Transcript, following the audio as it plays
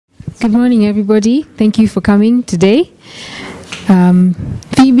Good morning, everybody. Thank you for coming today.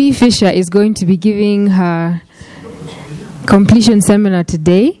 Phoebe Fisher is going to be giving her completion seminar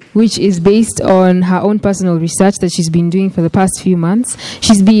today, which is based on her own personal research that she's been doing for the past few months.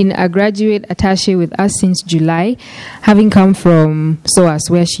 She's been a graduate attaché with us since July, having come from SOAS,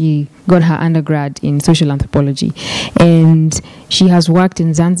 where she got her undergrad in social anthropology. And she has worked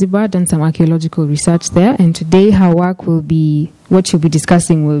in Zanzibar, done some archaeological research there, and today her work will be, what she'll be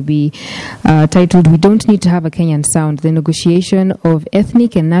discussing will be titled, "We Don't Need to Have a Kenyan Sound, the Negotiation of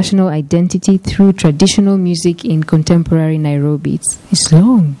Ethnic and National Identity Through Traditional Music in Contemporary Nairobi." It's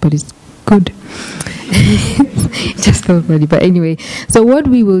long, but it's good. It just felt funny. But anyway, so what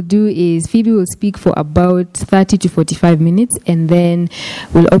we will do is Phoebe will speak for about 30 to 45 minutes, and then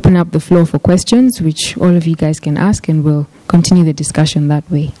we'll open up the floor for questions, which all of you guys can ask, and we'll continue the discussion that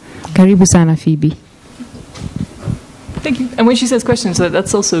way. Karibu sana, Phoebe. Thank you. And when she says questions,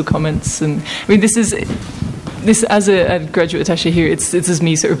 that's also comments. And I mean, this as a graduate attaché here, it's as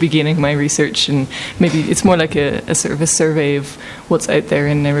me sort of beginning my research, and maybe it's more like a sort of a survey of what's out there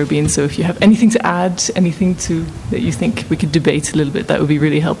in Nairobi. And so if you have anything to add, anything that you think we could debate a little bit, that would be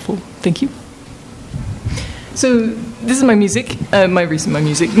really helpful. Thank you. So this is my music, my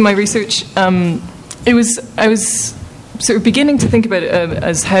research. I was sort of beginning to think about it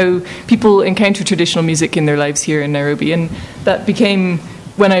as how people encounter traditional music in their lives here in Nairobi, and that became,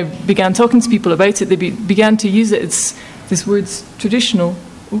 when I began talking to people about it, they began to use it. It's this word's traditional,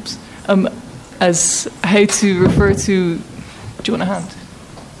 as how to refer to. Do you want a hand?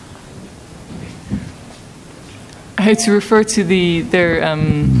 How to refer to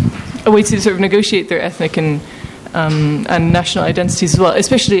a way to sort of negotiate their ethnic and national identities as well.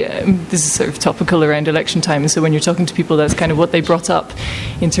 Especially, this is sort of topical around election time, and so when you're talking to people, that's kind of what they brought up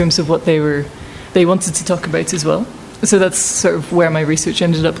in terms of what they wanted to talk about as well. So that's sort of where my research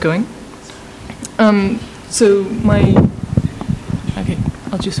ended up going. Okay,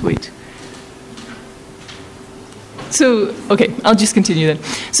 I'll just wait. So, okay, I'll just continue then.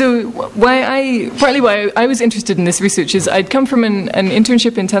 So partly why I was interested in this research is I'd come from an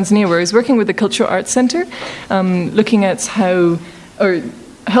internship in Tanzania where I was working with the Cultural Arts Center, looking at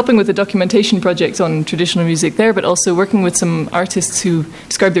helping with a documentation project on traditional music there, but also working with some artists who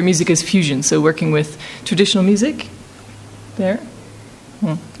describe their music as fusion, so working with traditional music. There?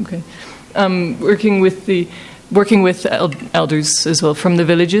 Oh, okay. Working with elders as well from the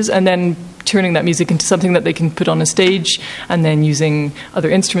villages, and then turning that music into something that they can put on a stage, and then using other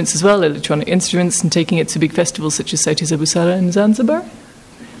instruments as well, electronic instruments, and taking it to big festivals such as Sauti za Busara in Zanzibar.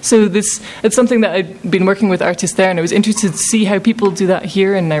 So it's something that I'd been working with artists there, and I was interested to see how people do that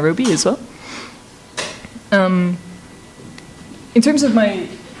here in Nairobi as well. In terms of my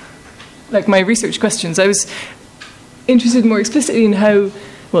research questions, I was interested more explicitly in how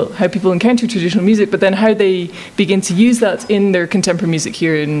people encounter traditional music, but then how they begin to use that in their contemporary music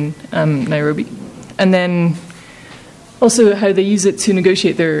here in Nairobi. And then also how they use it to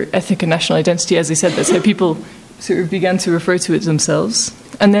negotiate their ethnic and national identity. As I said, that's how people sort of began to refer to it themselves.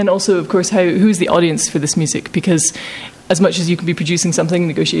 And then also, of course, who's the audience for this music? Because as much as you can be producing something,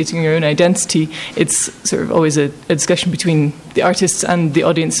 negotiating your own identity, it's sort of always a discussion between the artists and the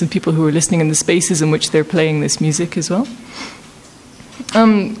audience and people who are listening in the spaces in which they're playing this music as well.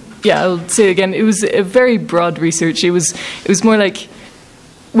 I'll say again, it was a very broad research. It was more like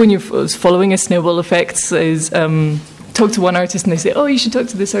when you're following a snowball effect, is talk to one artist and they say, oh, you should talk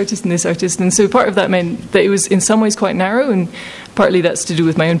to this artist and this artist. And so part of that meant that it was in some ways quite narrow, and partly that's to do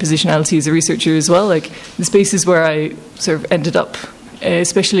with my own positionality as a researcher as well. Like the spaces where I sort of ended up,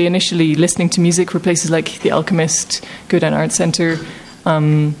 especially initially listening to music, were places like the Alchemist, Godin Art Centre,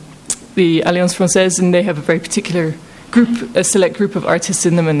 the Alliance Française, and they have a very particular group, a select group of artists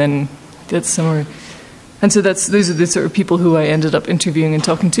in them, and then that's somewhere. And so those are the sort of people who I ended up interviewing and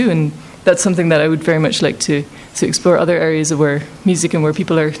talking to, and that's something that I would very much like to explore other areas of where music and where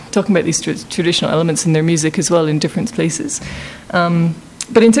people are talking about these traditional elements in their music as well in different places.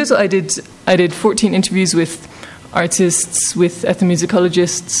 But in total, I did 14 interviews with artists, with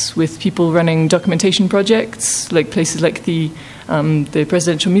ethnomusicologists, with people running documentation projects, like places like the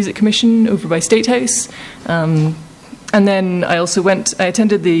Presidential Music Commission over by State House. And then I also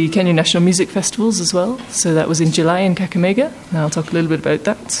attended the Kenya National Music Festivals as well. So that was in July in Kakamega. And I'll talk a little bit about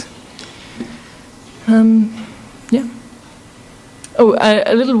that.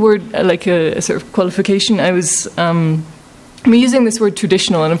 A little word, like a sort of qualification. I was I'm using this word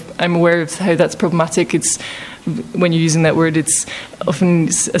traditional, and I'm aware of how that's problematic. It's when you're using that word, it's often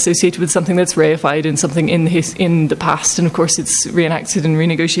associated with something that's reified and something in the past, and of course it's reenacted and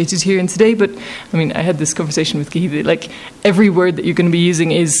renegotiated here and today. But I mean, I had this conversation with Kahida, like every word that you're going to be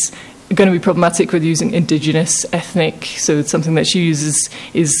using is going to be problematic whether you're using indigenous, ethnic. So it's something that she uses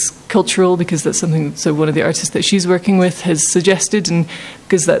is cultural, because that's something. So one of the artists that she's working with has suggested, and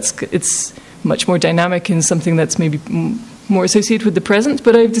because it's much more dynamic and something that's maybe more associated with the present.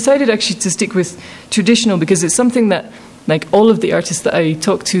 But I've decided actually to stick with traditional, because it's something that, like, all of the artists that I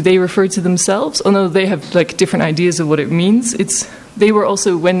talk to, they refer to themselves, although they have like different ideas of what it means. They were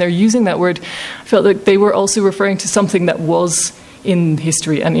also, when they're using that word, I felt like they were also referring to something that was in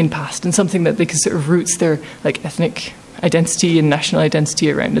history and in past, and something that they could sort of roots their like ethnic identity and national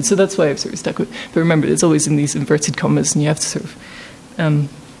identity around. And so that's why I've sort of stuck with. But remember, it's always in these inverted commas, and you have to sort of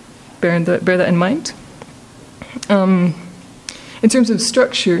bear that in mind. In terms of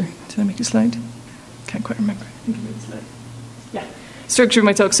structure, did I make a slide? Can't quite remember. I think I made a slide. Yeah. Structure of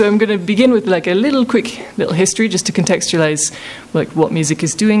my talk. So I'm going to begin with like a quick little history, just to contextualize like what music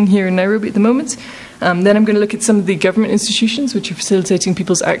is doing here in Nairobi at the moment. Then I'm going to look at some of the government institutions which are facilitating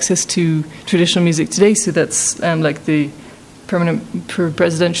people's access to traditional music today. So that's like the Permanent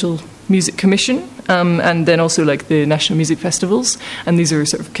Presidential Music Commission, and then also like the National Music Festivals. And these are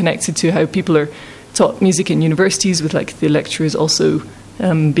sort of connected to how people are taught music in universities, with like the lecturers also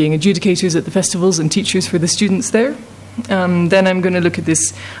being adjudicators at the festivals and teachers for the students there. Then I'm going to look at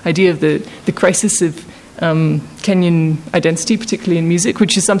this idea of the crisis of Kenyan identity, particularly in music,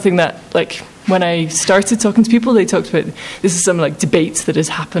 which is something that, like, when I started talking to people, they talked about this is some like debates that has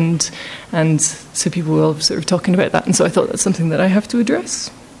happened, and so people were all sort of talking about that, and so I thought that's something that I have to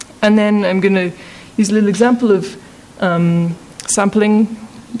address. And then I'm going to use a little example of sampling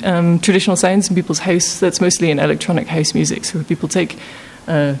traditional sounds in people's house. That's mostly in electronic house music, so people take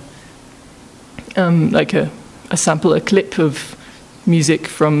like a sample, a clip of music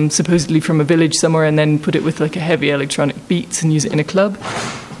supposedly from a village somewhere, and then put it with like a heavy electronic beat and use it in a club.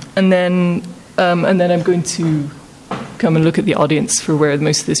 And then I'm going to come and look at the audience for where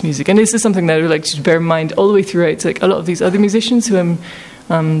most of this music. And this is something that I would like to bear in mind all the way throughout. Like a lot of these other musicians who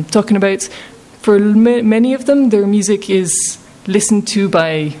I'm talking about, for many of them, their music is listened to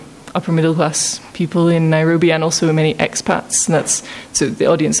by upper middle class people in Nairobi, and also many expats. And that's so the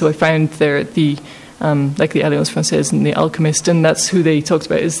audience. So I found there at the like the Alliance Française and the Alchemist, and that's who they talked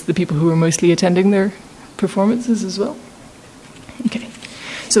about as the people who were mostly attending their performances as well. Okay,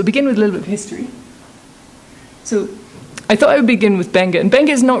 so begin with a little bit of history. So I thought I would begin with Benga, and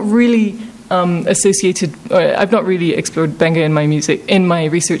Benga is not really associated. I've not really explored Benga in my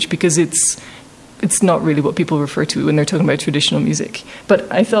research, because it's not really what people refer to when they're talking about traditional music.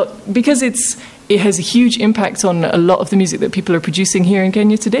 But I thought, because it has a huge impact on a lot of the music that people are producing here in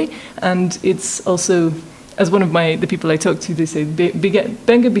Kenya today, and it's also, as one of the people I talked to, they say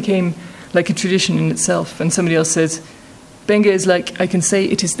Benga became like a tradition in itself. And somebody else said, Benga is like, I can say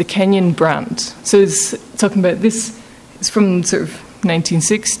it is the Kenyan brand. So it's talking about this. It's from sort of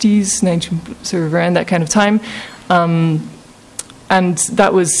 1960s, sort of around that kind of time. And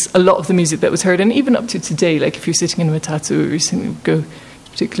that was a lot of the music that was heard. And even up to today, like if you're sitting in a matatu or you go to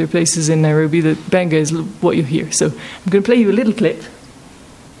particular places in Nairobi, the Benga is what you hear. So I'm going to play you a little clip.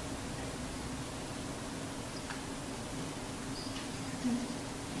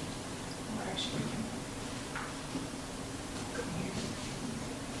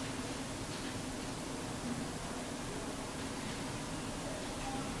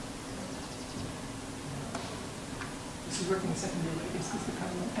 This is working secondary like this because the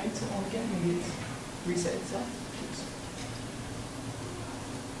camera went out on again. Maybe it's reset itself.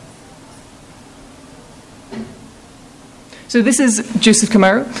 So this is Joseph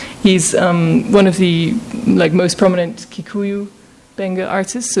Kamara. He's one of the most prominent Kikuyu Benga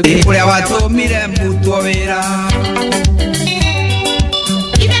artists. So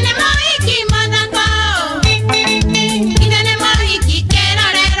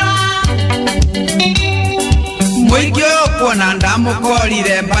Nanda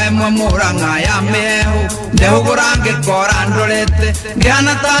mukorire mbae muranga ya meho ndehugurange korandorete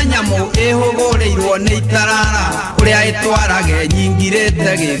ngana tanyamu ihugurirwo ni itarara uria itwarage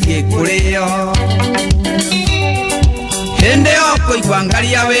nyingirete gigikurio hende oko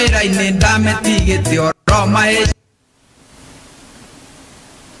igwangaria wira-ini ndametigite oroma.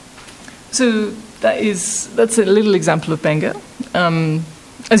 So that's a little example of Benga.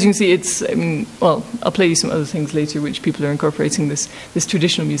 As you can see, I'll play you some other things later, which people are incorporating this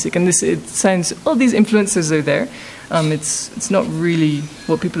traditional music, and it sounds. All these influences are there. It's not really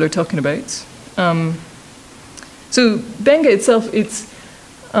what people are talking about. So benga itself, it's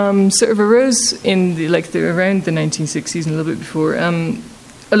sort of arose in around the 1960s and a little bit before.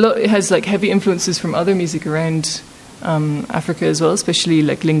 It has like heavy influences from other music around Africa as well, especially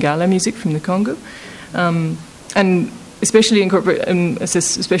like Lingala music from the Congo, and especially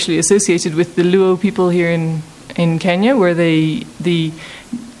especially associated with the Luo people here in Kenya, where the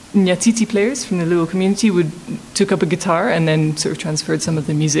Nyatiti players from the Luo community took up a guitar and then sort of transferred some of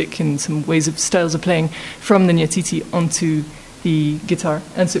the music and some styles of playing from the Nyatiti onto the guitar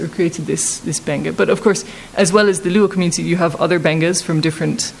and sort of created this benga. But of course, as well as the Luo community, you have other bengas from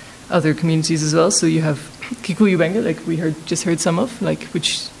different other communities as well. So you have Kikuyu benga, like we just heard some of, like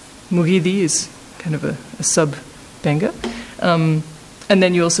which Muridi is kind of a sub benga, and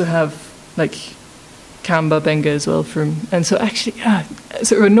then you also have like Kamba benga as well and so actually,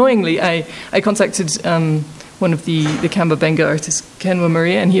 sort of annoyingly, I contacted one of the Kamba benga artists, Kenwa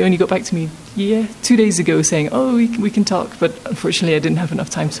Maria, and he only got back to me 2 days ago saying, oh, we can talk, but unfortunately I didn't have enough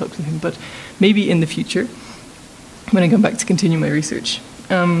time to talk to him, but maybe in the future when I come back to continue my research.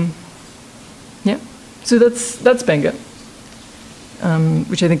 So that's benga,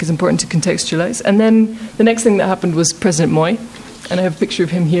 which I think is important to contextualize. And then the next thing that happened was President Moi, and I have a picture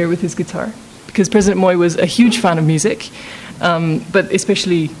of him here with his guitar, because President Moi was a huge fan of music, but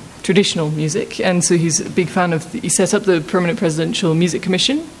especially traditional music, and so he's a big fan of. He set up the Permanent Presidential Music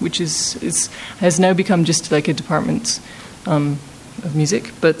Commission, which has now become just like a department of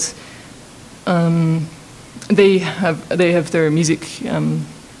music, but they have their music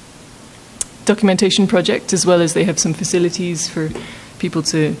documentation project, as well as they have some facilities for people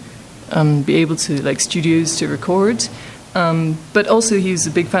to be able to, like studios to record. But also he's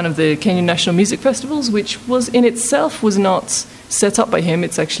a big fan of the Kenyan National Music Festivals, which in itself was not set up by him.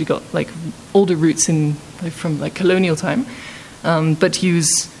 It's actually got like older roots from like colonial time. But he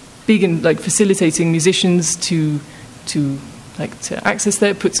was big in like facilitating musicians to access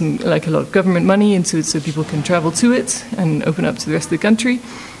that, put some like a lot of government money into it so people can travel to it and open up to the rest of the country.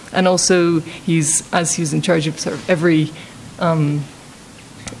 And also as he's in charge of sort of every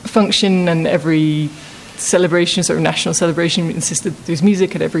function and every celebration, sort of national celebration, insisted that there's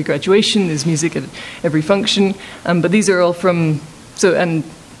music at every graduation, there's music at every function. But these are all so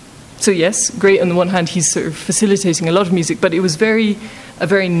yes, great on the one hand, he's sort of facilitating a lot of music, but it was a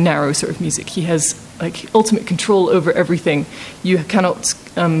very narrow sort of music. He has like ultimate control over everything. You cannot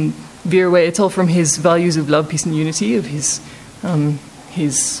veer away at all from his values of love, peace and unity, of his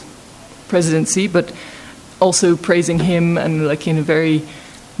presidency, but also praising him and like in a very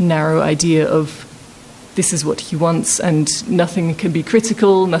narrow idea of this is what he wants, and nothing can be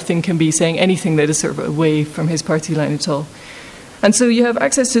critical, nothing can be saying anything that is sort of away from his party line at all. And so you have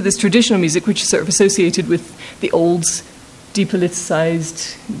access to this traditional music, which is sort of associated with the old,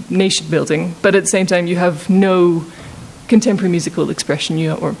 depoliticized nation building, but at the same time you have no contemporary musical expression,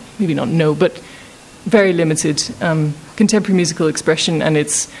 or maybe not no, but very limited contemporary musical expression, and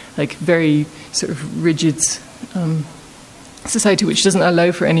it's like very sort of rigid society which doesn't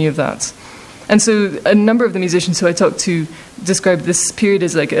allow for any of that. And so a number of the musicians who I talked to described this period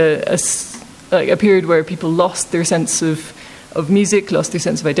as like a period where people lost their sense of music, lost their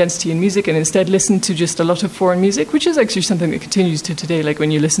sense of identity in music, and instead listened to just a lot of foreign music, which is actually something that continues to today. Like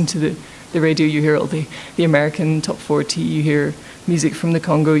when you listen to the radio, you hear all the American top 40, you hear music from the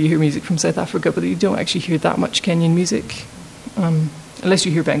Congo, you hear music from South Africa, but you don't actually hear that much Kenyan music, unless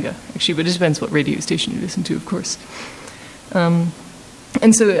you hear benga, actually, but it depends what radio station you listen to, of course.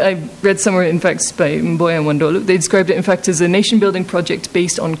 And so I read somewhere, in fact, by Mboya and Wandolo, they described it, in fact, as a nation-building project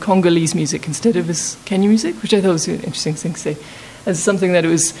based on Congolese music instead of as Kenyan music, which I thought was an interesting thing to say, as something that it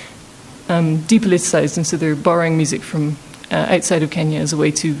was depoliticized, and so they're borrowing music from outside of Kenya as a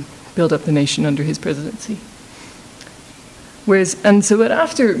way to build up the nation under his presidency. But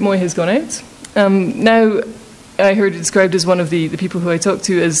after Moi has gone out, now I heard it described as one of the people who I talked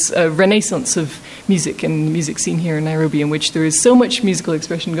to as a renaissance of music and the music scene here in Nairobi, in which there is so much musical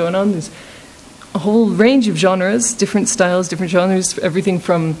expression going on. There's a whole range of genres, different styles, different genres, everything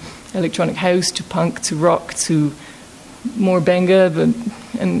from electronic house to punk to rock to more benga,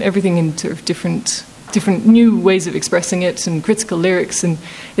 and everything in sort of different new ways of expressing it, and critical lyrics, and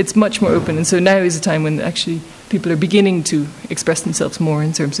it's much more open. And so now is a time when actually people are beginning to express themselves more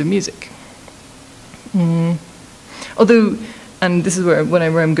in terms of music. Although, and this is where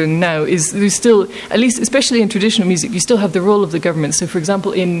I'm going now, is there's still, at least especially in traditional music, you still have the role of the government. So for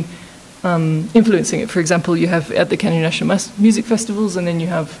example, in influencing it, for example, you have at the Kenyan National Music Festivals, and then you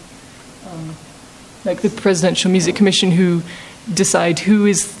have like the Presidential Music Commission, who decide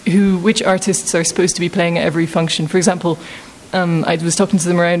which artists are supposed to be playing at every function. For example, I was talking to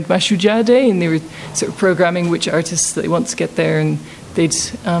them around Mashujaa Day, and they were sort of programming which artists they want to get there, and they'd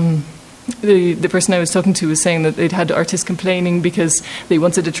the person I was talking to was saying that they'd had artists complaining because they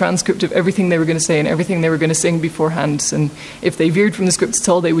wanted a transcript of everything they were going to say and everything they were going to sing beforehand, and if they veered from the scripts at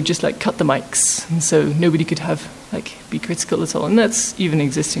all, they would just like cut the mics, and so nobody could have like be critical at all, and that's even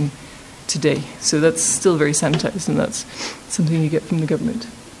existing today. So that's still very sanitized, and that's something you get from the government.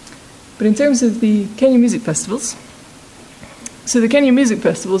 But in terms of the Kenya Music Festivals, so the Kenya Music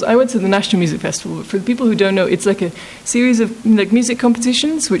Festivals, I went to the National Music Festival, but for the people who don't know, it's like a series of like music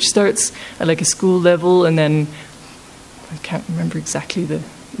competitions, which starts at like a school level, and then, I can't remember exactly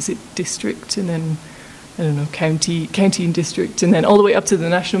is it district, and then, I don't know, county and district, and then all the way up to the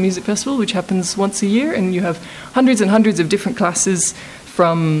National Music Festival, which happens once a year, and you have hundreds and hundreds of different classes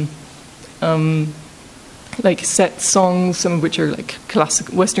from like set songs, some of which are like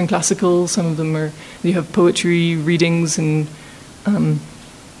Western classical, some of them are, you have poetry readings and what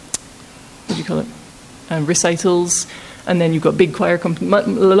do you call it? Recitals, and then you've got big choir. A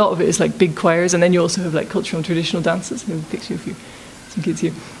lot of it is like big choirs, and then you also have like cultural and traditional dances. I have a picture of some kids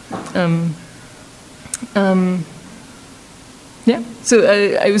here. Yeah. So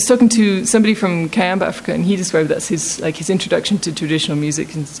I was talking to somebody from Kayamba, Africa, and he described that's his introduction to traditional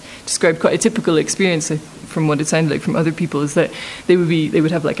music, and described quite a typical experience from what it sounded like from other people. Is that they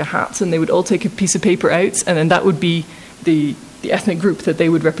would have like a hat, and they would all take a piece of paper out, and then that would be the ethnic group that they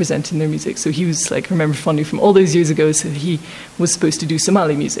would represent in their music. So he was like, remember fondly from all those years ago, so he was supposed to do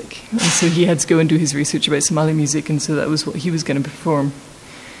Somali music. And so he had to go and do his research about Somali music, and so that was what he was going to perform.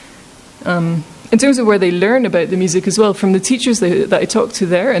 In terms of where they learn about the music as well, from the teachers that I talked to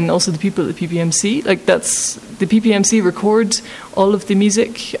there, and also the people at the PPMC, like the PPMC record all of the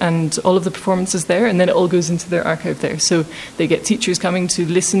music and all of the performances there, and then it all goes into their archive there. So they get teachers coming to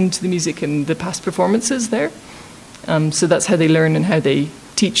listen to the music and the past performances there. So that's how they learn and how they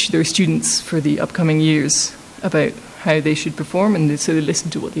teach their students for the upcoming years about how they should perform, and so they listen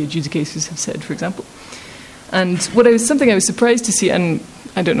to what the adjudicators have said, for example. And something I was surprised to see, and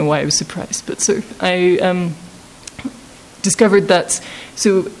I don't know why I was surprised, but so I discovered that,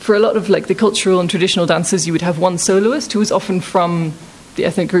 so for a lot of like the cultural and traditional dances, you would have one soloist who was often from the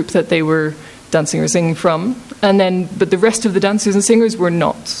ethnic group that they were dancing or singing from, but the rest of the dancers and singers were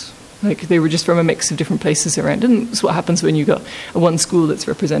not. Like they were just from a mix of different places around, and that's what happens when you got one school that's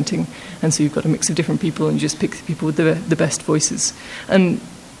representing, and so you've got a mix of different people, and you just pick the people with the best voices. And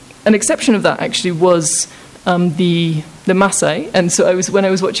an exception of that actually was the Maasai, and so when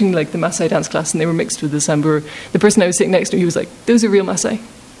I was watching like the Maasai dance class, and they were mixed with the Samburu, the person I was sitting next to, he was like, "Those are real Maasai,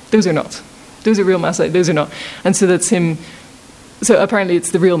 those are not. Those are real Maasai, those are not." And so that's him. So apparently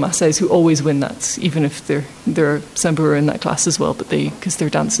it's the real Maasais who always win that, even if there are Samburu in that class as well, but because their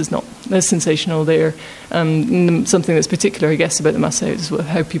dance is not as sensational. They're something that's particular, I guess, about the Maasai is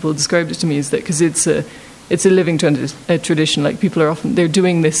how people described it to me, is that because it's a living tradition. Like people are they're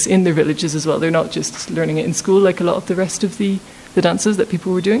doing this in their villages as well. They're not just learning it in school like a lot of the rest of the dances that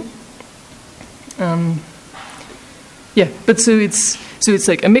people were doing. Yeah, but so it's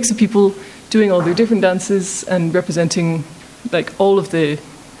like a mix of people doing all their different dances and representing like all of the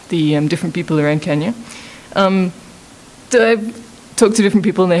different people around Kenya. So I've talked to different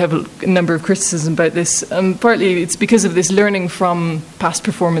people, and they have a number of criticisms about this. Partly it's because of this learning from past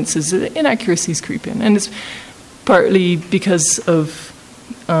performances, inaccuracies creep in, and it's partly because of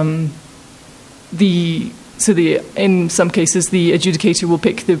in some cases the adjudicator will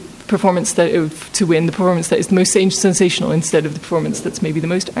pick the performance to win the performance that is the most sensational instead of the performance that's maybe the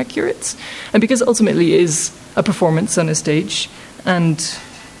most accurate, and because ultimately it is a performance on a stage, and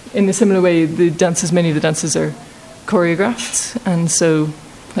in a similar way many of the dances are choreographed, and so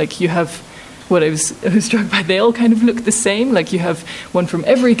like you have what I was struck by, they all kind of look the same. Like you have one from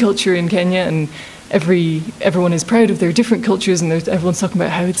every culture in Kenya, and everyone is proud of their different cultures, and everyone's talking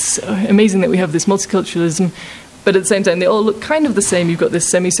about how it's amazing that we have this multiculturalism. But at the same time, they all look kind of the same. You've got this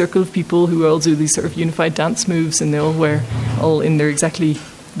semicircle of people who all do these sort of unified dance moves, and they all wearing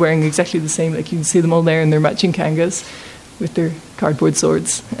exactly the same. Like you can see them all there in their matching kangas with their cardboard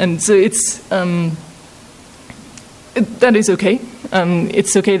swords. And so that is okay.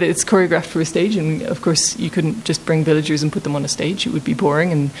 It's okay that it's choreographed for a stage, and of course you couldn't just bring villagers and put them on a stage. It would be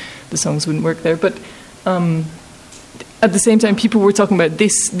boring, and the songs wouldn't work there. But at the same time, people were talking about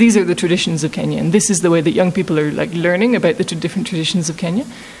this. These are the traditions of Kenya, and this is the way that young people are like learning about the different traditions of Kenya.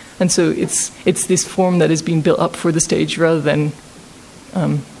 And so it's this form that is being built up for the stage rather than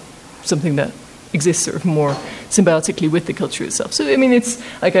something that exists sort of more symbiotically with the culture itself. So I mean, it's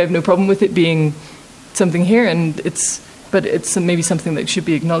like I have no problem with it being something here, but it's maybe something that should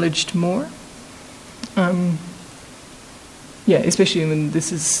be acknowledged more. yeah, especially when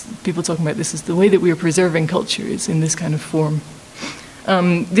this is, people talking about this is the way that we are preserving culture is in this kind of form.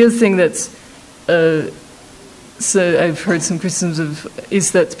 The other thing that's, so I've heard some criticisms of,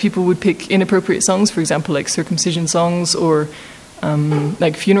 is that people would pick inappropriate songs, for example, like circumcision songs or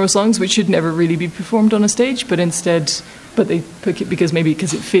like funeral songs, which should never really be performed on a stage, but instead, but they pick it because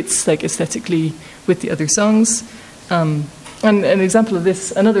it fits like aesthetically with the other songs. And an example of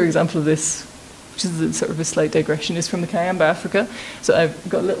this, another example of this, which is sort of a slight digression, is from the Kayamba, Africa. So I've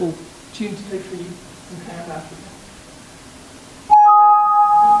got a little tune to play for you from Kayamba, Africa.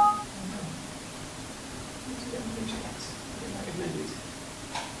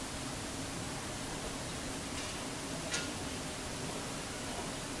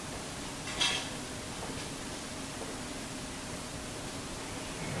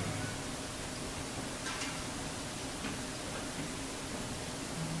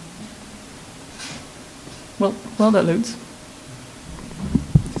 Well, while that loads.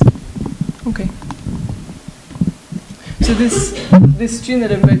 Okay. So this tune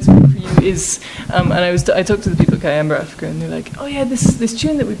that I'm about to play for you is, and I talked to the people at Kayamba, Africa, and they're like, oh yeah, this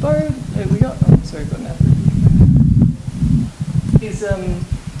tune that we borrowed, we got, oh sorry, got an advert.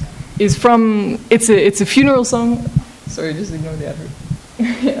 Is from, it's a funeral song. Sorry, just ignore the advert.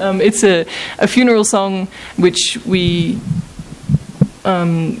 It's a funeral song which we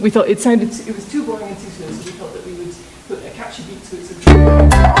thought it was too boring and too slow, so we thought that we would put a catchy beat to it.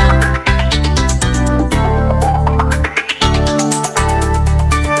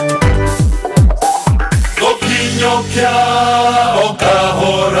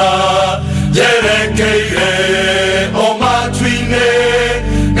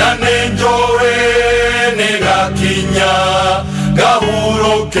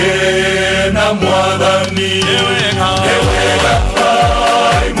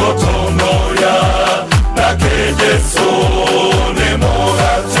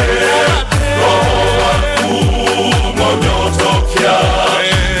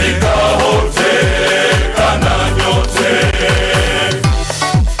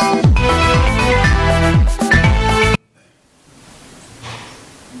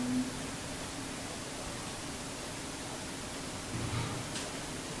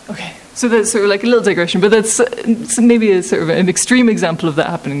 Okay, so that's sort of like a little digression, but that's maybe a sort of an extreme example of that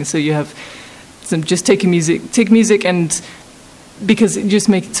happening. So you have some just take music, and because it just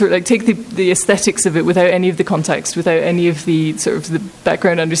make sort of like take the aesthetics of it without any of the context, without any of the sort of the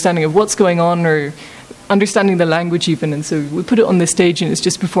background understanding of what's going on or understanding the language even, and so we put it on this stage and it's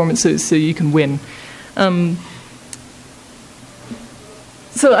just performance so you can win.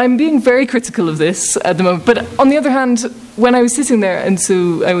 So I'm being very critical of this at the moment, but on the other hand, when I was sitting there, and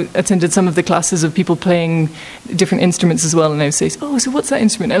so I attended some of the classes of people playing different instruments as well, and I would say, oh, so what's that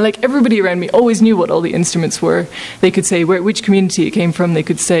instrument? And like everybody around me always knew what all the instruments were. They could say which community it came from. They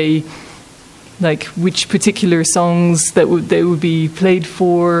could say like which particular songs that they would be played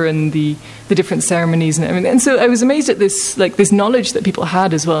for, and the different ceremonies and everything. And so I was amazed at this knowledge that people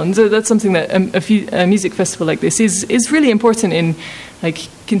had as well. And so that's something that a music festival like this is really important in like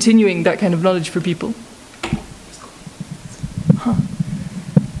continuing that kind of knowledge for people. Huh.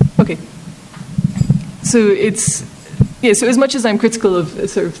 Okay. So so as much as I'm critical of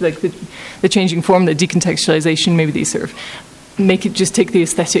sort of like the changing form, the decontextualization, maybe these sort of make it just take the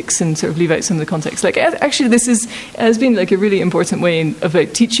aesthetics and sort of leave out some of the context. Like actually this has been like a really important way of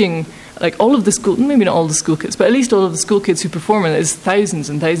like teaching like all of the school, maybe not all the school kids, but at least all of the school kids who perform, and there's thousands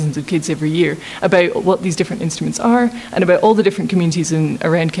and thousands of kids every year, about what these different instruments are and about all the different communities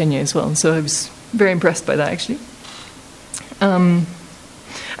around Kenya as well. And so I was very impressed by that actually. And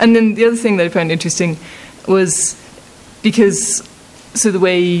then the other thing that I found interesting was because, so the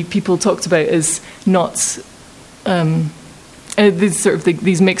way people talked about is not, this sort of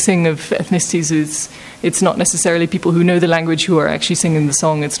these mixing of ethnicities it's not necessarily people who know the language who are actually singing the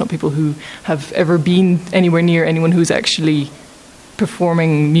song. It's not people who have ever been anywhere near anyone who's actually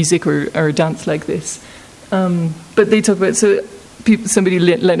performing music or dance like this. But they talk about, so somebody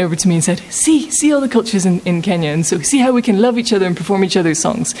leaned over to me and said, see all the cultures in Kenya, and so see how we can love each other and perform each other's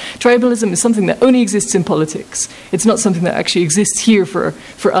songs. Tribalism is something that only exists in politics. It's not something that actually exists here for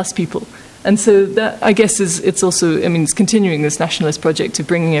us people. And so that, I guess, it's also, I mean, it's continuing this nationalist project of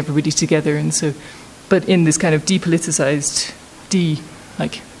bringing everybody together, and so, but in this kind of depoliticized,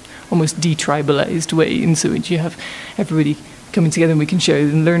 almost de-tribalized way, and so you have everybody coming together and we can share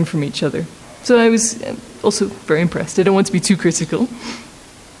and learn from each other. So I was also very impressed. I don't want to be too critical.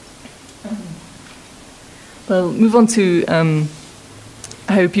 Well, move on to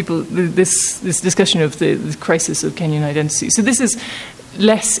how people, this discussion of the crisis of Kenyan identity. So this is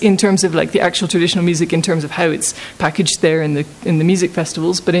less in terms of like the actual traditional music, in terms of how it's packaged there in the music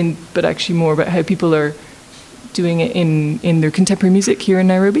festivals, but actually more about how people are doing it in their contemporary music here in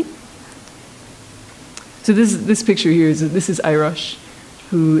Nairobi. So this picture here this is Irish,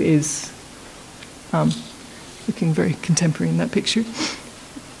 who is looking very contemporary in that picture.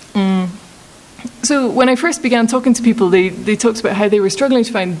 So when I first began talking to people, they talked about how they were struggling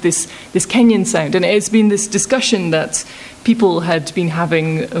to find this Kenyan sound, and it's been this discussion that people had been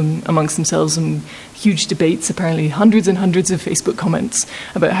having amongst themselves, and huge debates, apparently hundreds and hundreds of Facebook comments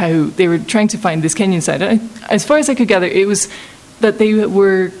about how they were trying to find this Kenyan sound. And as far as I could gather, it was that they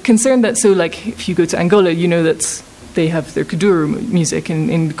were concerned that, so like if you go to Angola, you know that they have their kuduro music, and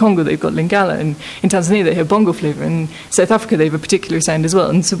in Congo they've got Lingala, and in Tanzania they have bongo flavour, and in South Africa they have a particular sound as well.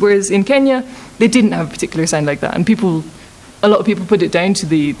 And so whereas in Kenya they didn't have a particular sound like that, and a lot of people put it down to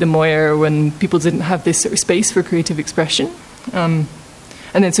the Moya, when people didn't have this sort of space for creative expression, and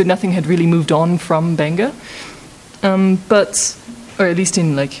then so nothing had really moved on from Benga, or at least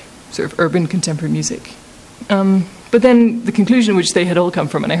in like sort of urban contemporary music. But then the conclusion which they had all come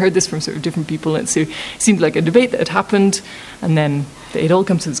from, and I heard this from sort of different people, and so it seemed like a debate that had happened, and then they had all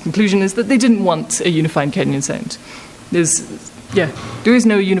come to this conclusion, is that they didn't want a unified Kenyan sound. There is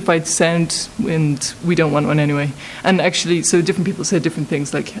no unified sound, and we don't want one anyway. And actually, so different people said different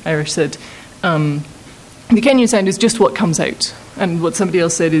things, like Irish said, the Kenyan sound is just what comes out. And what somebody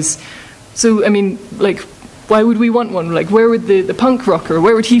else said is, so, I mean, like, why would we want one? Like, where would the punk rocker,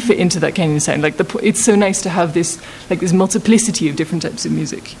 where would he fit into that Kenyan sound? Like, it's so nice to have this multiplicity of different types of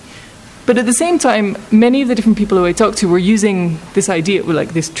music. But at the same time, many of the different people who I talked to were using this idea,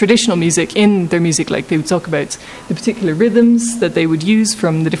 like this traditional music in their music. Like, they would talk about the particular rhythms that they would use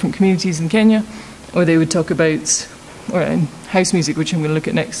from the different communities in Kenya, or they would talk about, or in house music, which I'm going to look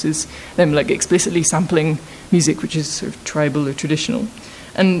at next, is them like explicitly sampling music which is sort of tribal or traditional.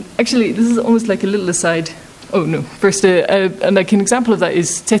 And actually, this is almost like a little aside. Oh no! First, like an example of that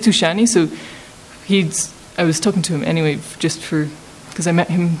is Tetu Shani. So I was talking to him anyway, just because I met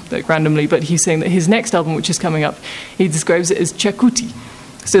him like randomly. But he's saying that his next album, which is coming up, he describes it as Chakuti.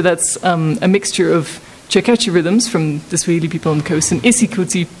 So that's a mixture of Chakacha rhythms from the Swahili people on the coast and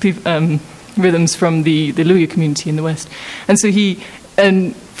Isikuti rhythms from the Luya community in the west. And so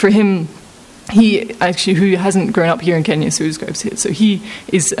for him, he actually, who hasn't grown up here in Kenya, so he describes it. So he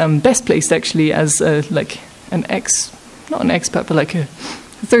is best placed actually as like not an expat, but like a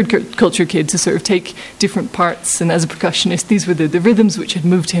third culture kid, to sort of take different parts. And as a percussionist, these were the rhythms which had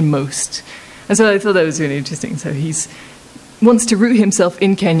moved him most. And so I thought that was really interesting. So he's wants to root himself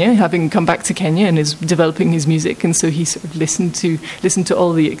in Kenya, having come back to Kenya, and is developing his music. And so he sort of listened to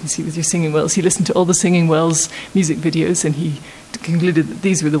all the, you can see with your singing wells, he listened to all the Singing Wells music videos, and he concluded that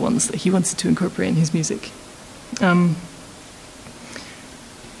these were the ones that he wanted to incorporate in his music.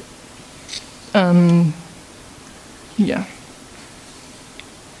 Yeah.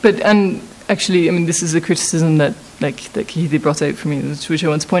 And actually, I mean, this is a criticism that they brought out for me, which I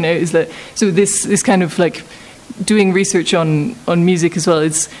want to point out, is that so this kind of like doing research on music as well,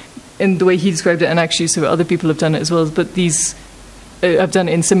 it's in the way he described it, and actually so other people have done it as well, but these I've done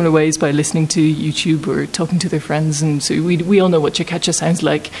it in similar ways by listening to YouTube or talking to their friends, and so we all know what Chakacha sounds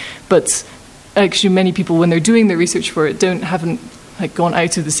like, but actually many people, when they're doing their research for it, haven't like gone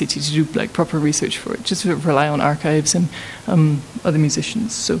out of the city to do like proper research for it, just sort of rely on archives and other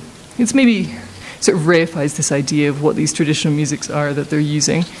musicians. So it's maybe sort of reifies this idea of what these traditional musics are that they're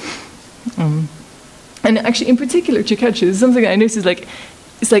using. And actually, in particular, Chakacha is something that I noticed, like,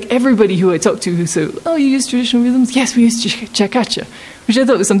 it's like everybody who I talk to who say, oh, you use traditional rhythms? Yes, we use Chakacha, which I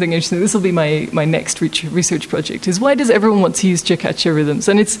thought was something interesting. This will be my next research project, is why does everyone want to use Chakacha rhythms?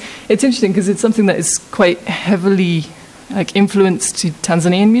 And it's interesting because it's something that is quite heavily like influenced to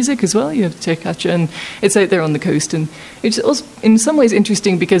Tanzanian music as well. You have Chakacha, and it's out there on the coast. And it's also in some ways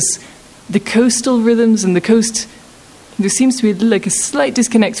interesting because the coastal rhythms and the coast, there seems to be like a slight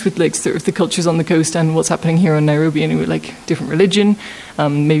disconnect with like sort of the cultures on the coast and what's happening here in Nairobi, and with like different religion,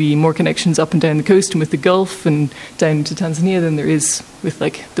 maybe more connections up and down the coast and with the Gulf and down to Tanzania than there is with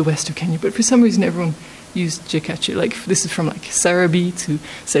like the west of Kenya. But for some reason everyone used Chakacha. Like this is from like Sarabi to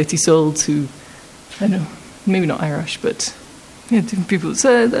Sauti Sol to, I don't know, maybe not Irish, but yeah, different people.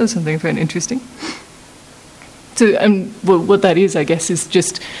 So that was something I found interesting. So, well, what that is, I guess, is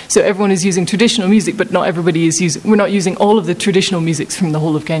just, so everyone is using traditional music, but not everybody is using, we're not using all of the traditional musics from the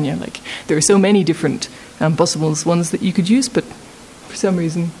whole of Kenya. Like, there are so many different possible ones that you could use, but for some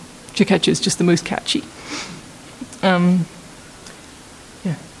reason, Chakacha is just the most catchy. Yeah.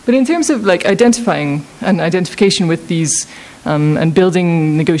 But in terms of, like, identifying and identification with these and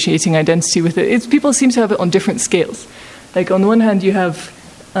building, negotiating identity with it. People seem to have it on different scales. Like on the one hand, you have.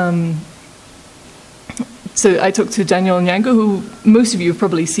 So I talked to Daniel Nyango, who most of you have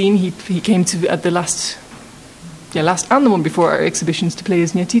probably seen. He came to at the last and the one before our exhibitions to play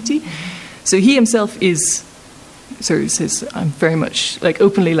as Nyatiti. So he himself says I'm very much like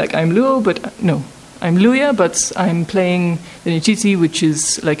openly like I'm Luo, but no, I'm Luya, but I'm playing the Nyatiti, which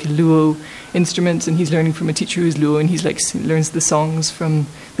is like a Luo instrument, and he's learning from a teacher who's Luo, and he's like learns the songs from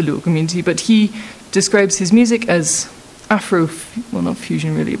the Luo community. But he describes his music as not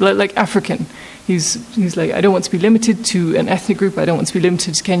fusion really, but like African. He's like, I don't want to be limited to an ethnic group. I don't want to be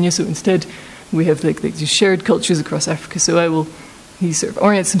limited to Kenya. So instead, we have like these shared cultures across Africa. So he sort of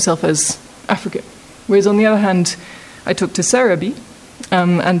orients himself as African. Whereas on the other hand, I talked to Sarabi,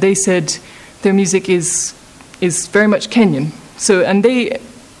 and they said their music is very much Kenyan. So, and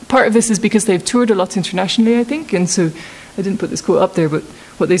part of this is because they've toured a lot internationally, I think. And so I didn't put this quote up there, but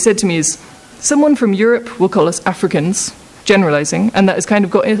what they said to me is, someone from Europe will call us Africans, generalizing, and that has kind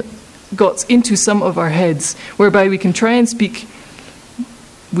of got into some of our heads, whereby we can try and speak,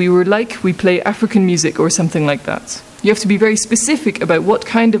 we play African music or something like that. You have to be very specific about what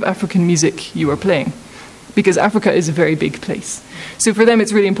kind of African music you are playing, because Africa is a very big place. So for them,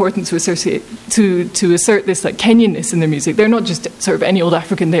 it's really important to assert this like Kenyanness in their music. They're not just sort of any old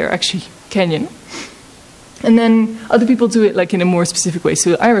African; they're actually Kenyan. And then other people do it like in a more specific way.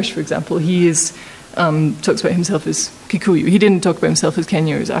 So Irish, for example, he talks about himself as Kikuyu. He didn't talk about himself as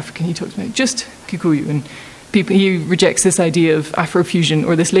Kenya or as African. He talks about just Kikuyu. And he rejects this idea of Afrofusion,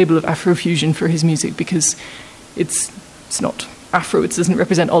 or this label of Afrofusion for his music, because it's not Afro. It doesn't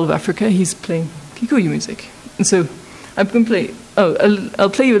represent all of Africa. He's playing Kikuyu music. And so I'm going to play. I'll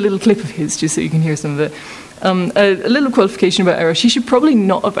play you a little clip of his just so you can hear some of it. A little qualification about Irish. He should probably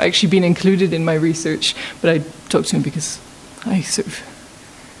not have actually been included in my research, but I talked to him because I sort of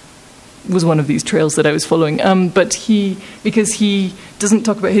was one of these trails that I was following. Because he doesn't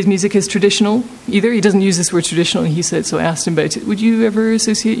talk about his music as traditional either. He doesn't use this word traditional. And he said, so I asked him about it. Would you ever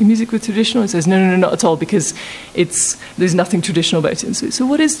associate your music with traditional? He says, no, not at all, because there's nothing traditional about it. So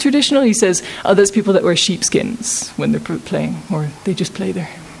what is traditional? He says, there's people that wear sheepskins when they're playing, or they just play their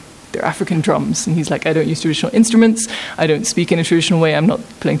African drums. And he's like, I don't use traditional instruments. I don't speak in a traditional way. I'm not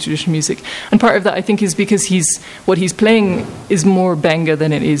playing traditional music. And part of that, I think, is because what he's playing is more Benga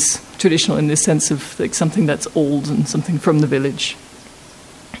than it is traditional, in this sense of like something that's old and something from the village.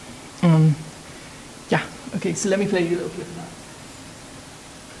 Okay, so let me play you a little clip of that.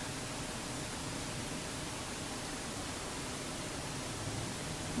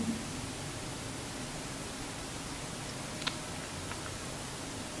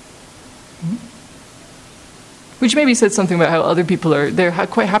 Which maybe said something about how other people they're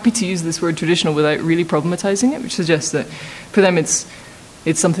quite happy to use this word traditional without really problematizing it, which suggests that for them it's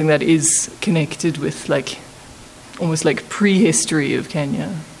something that is connected with like almost like prehistory of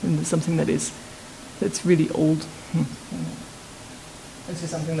Kenya, and something that's really old. It's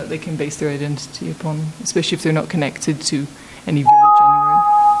just something that they can base their identity upon, especially if they're not connected to any village anywhere.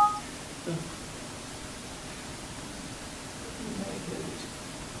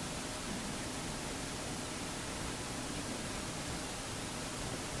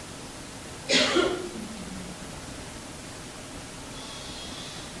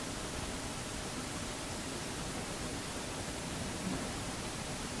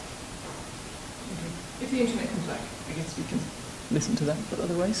 If the internet comes back, I guess we can listen to that, but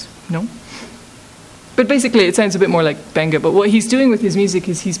otherwise, no. But basically, it sounds a bit more like Benga. But what he's doing with his music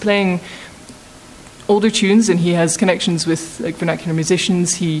is he's playing older tunes, and he has connections with like vernacular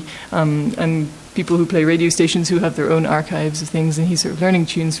musicians. And people who play radio stations who have their own archives of things, and he's sort of learning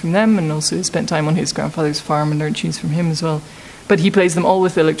tunes from them, and also spent time on his grandfather's farm and learned tunes from him as well. But he plays them all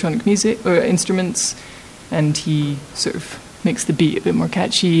with electronic music or instruments, and he sort of makes the beat a bit more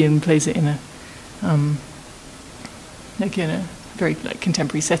catchy and plays it in a very like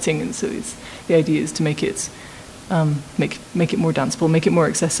contemporary setting. And so the idea is to make it make it more danceable, make it more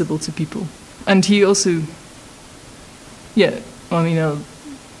accessible to people. And he also,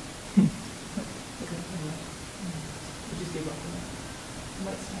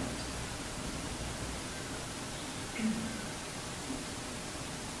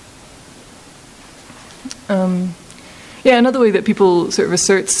 another way that people sort of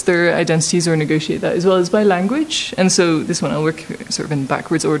asserts their identities or negotiate that as well is by language. And so this one I'll work sort of in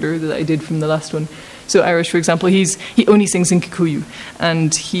backwards order that I did from the last one. So Irish, for example, he only sings in Kikuyu,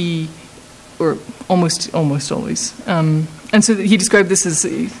 and or almost always. And so he described this as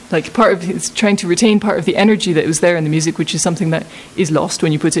like part of his trying to retain part of the energy that was there in the music, which is something that is lost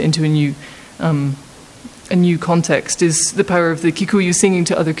when you put it into a new a new context is the power of the Kikuyu singing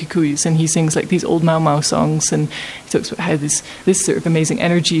to other Kikuyus, and he sings like these old Mau Mau songs, and he talks about how this sort of amazing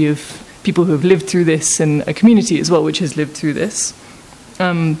energy of people who have lived through this, and a community as well which has lived through this.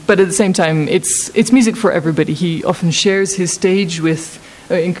 But at the same time, it's music for everybody. He often shares his stage with,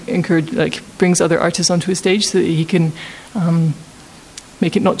 brings other artists onto his stage so that he can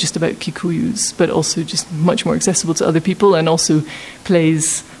make it not just about Kikuyus, but also just much more accessible to other people, and also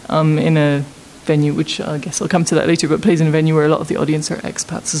plays in a venue, which I guess I'll come to that later, but plays in a venue where a lot of the audience are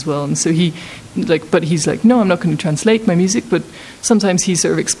expats as well. And so he's like, no, I'm not going to translate my music, but sometimes he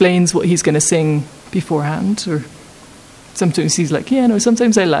sort of explains what he's going to sing beforehand, or sometimes he's like, yeah, no,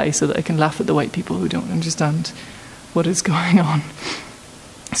 sometimes I lie so that I can laugh at the white people who don't understand what is going on.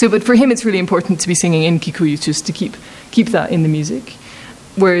 So, but for him, it's really important to be singing in Kikuyu just to keep that in the music.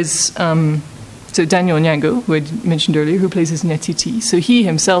 Whereas, so Daniel Nyango, who I mentioned earlier, who plays his Nyatiti, so he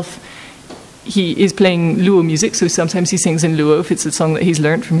himself, he is playing Luo music, so sometimes he sings in Luo if it's a song that he's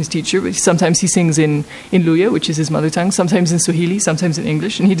learnt from his teacher, but sometimes he sings in Luya, which is his mother tongue, sometimes in Swahili, sometimes in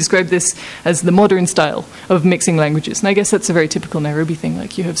English, and he described this as the modern style of mixing languages. And I guess that's a very typical Nairobi thing,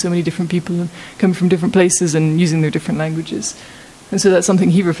 like you have so many different people coming from different places and using their different languages. And so that's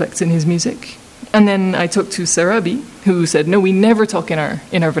something he reflects in his music. And then I talked to Sarabi, who said, no, we never talk in our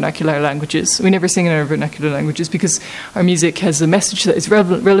vernacular languages. We never sing in our vernacular languages because our music has a message that is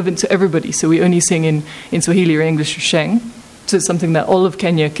relevant to everybody. So we only sing in Swahili or English or Sheng. So it's something that all of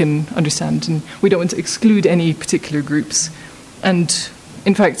Kenya can understand. And we don't want to exclude any particular groups. And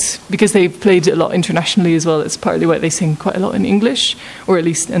in fact, because they've played a lot internationally as well, that's partly why they sing quite a lot in English, or at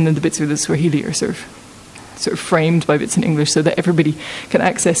least, and then the bits of the Swahili are sort of framed by bits in English so that everybody can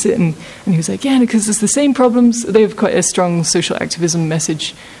access it. And he was like, yeah, because it's the same problems. They have quite a strong social activism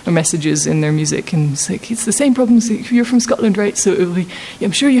message or messages in their music. And it's like, it's the same problems. You're from Scotland, right? So it will be, yeah,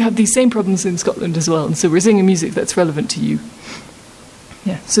 I'm sure you have these same problems in Scotland as well. And so we're singing music that's relevant to you.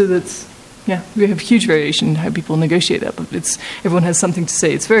 Yeah, so that's, yeah, we have huge variation in how people negotiate that, but everyone has something to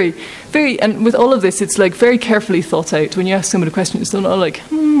say. It's very, very, and with all of this, it's like very carefully thought out. When you ask someone a question, it's not like,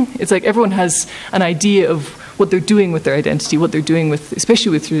 it's like everyone has an idea of what they're doing with their identity, what they're doing with,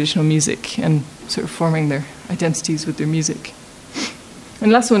 especially with traditional music, and sort of forming their identities with their music.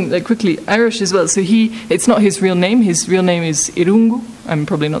 And last one, like quickly, Irish as well. So it's not his real name. His real name is Irungu. I'm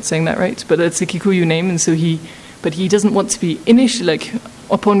probably not saying that right, but it's a Kikuyu name, and so but he doesn't want to be, initially, like,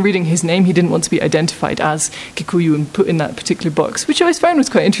 upon reading his name, he didn't want to be identified as Kikuyu and put in that particular box, which I always found was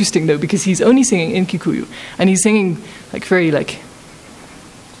quite interesting, though, because he's only singing in Kikuyu, and he's singing, like, very, like,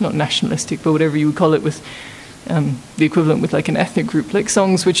 not nationalistic, but whatever you would call it, with the equivalent with, like, an ethnic group, like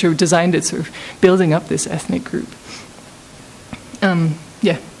songs which are designed at sort of building up this ethnic group.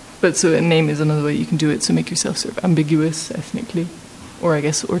 Yeah, but so a name is another way you can do it, so make yourself sort of ambiguous ethnically, or I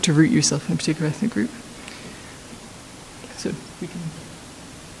guess, or to root yourself in a particular ethnic group. So we can.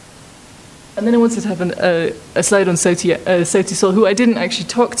 And then I wanted to have a slide on Sauti Sol, who I didn't actually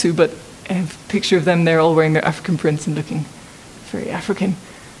talk to, but I have a picture of them there all wearing their African prints and looking very African.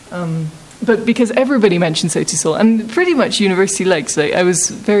 But because everybody mentioned Sauti Sol, and pretty much university likes, like I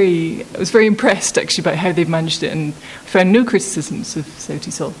was very impressed actually by how they've managed it, and found no criticisms of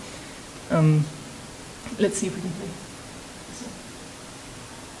Sauti Sol. Let's see if we can play.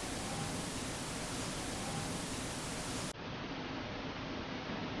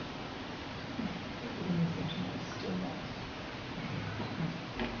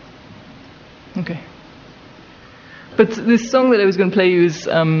 Okay. But this song that I was going to play you is,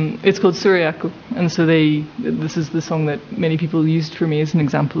 it's called Suriaku, and so this is the song that many people used for me as an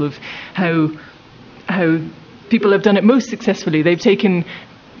example of how people have done it most successfully. They've taken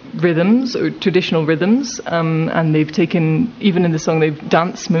rhythms, or traditional rhythms, and they've taken, even in the song, they've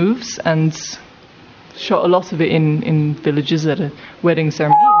dance moves, and shot a lot of it in villages at a wedding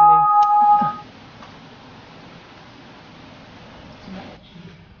ceremony.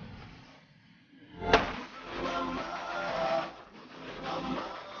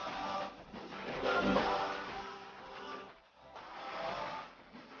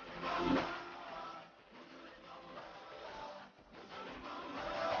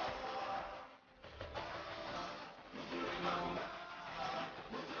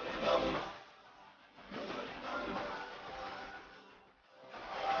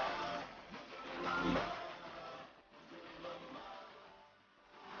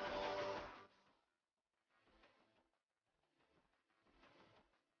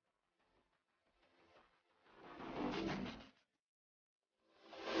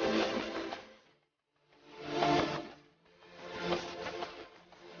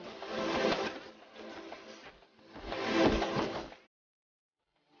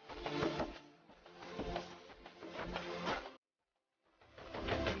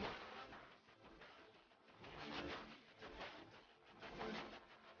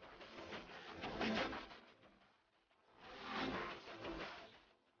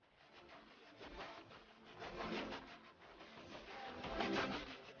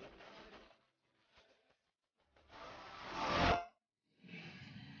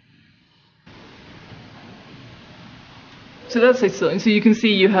 So that's it. So you can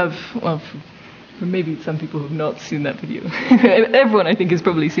see you have, well, for maybe some people who have not seen that video. Everyone, I think, has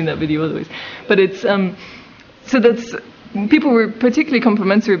probably seen that video otherwise. But it's, so that's, people were particularly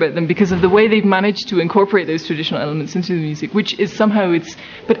complimentary about them because of the way they've managed to incorporate those traditional elements into the music, which is somehow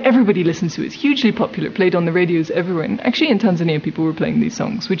but everybody listens to it. It's hugely popular, played on the radios everywhere. And actually in Tanzania, people were playing these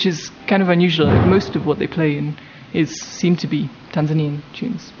songs, which is kind of unusual. Like most of what they play seem to be Tanzanian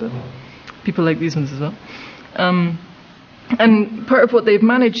tunes, but people like these ones as well. And part of what they've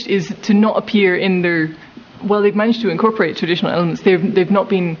managed is to not appear in while they've managed to incorporate traditional elements, they're not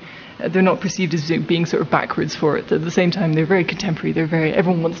perceived as being sort of backwards for it. At the same time, they're very contemporary.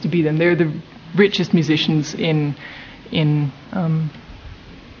 Everyone wants to be them. They're the richest musicians in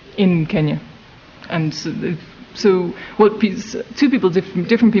Kenya. And so what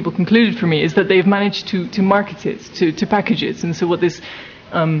different people concluded for me is that they've managed to market it, to package it. And so what this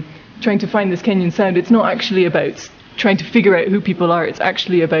trying to find this Kenyan sound, it's not actually about trying to figure out who people are. It's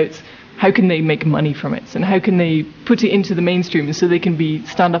actually about how can they make money from it, and how can they put it into the mainstream so they can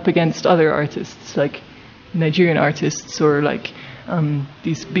stand up against other artists, like Nigerian artists, or like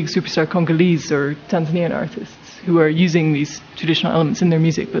these big superstar Congolese or Tanzanian artists who are using these traditional elements in their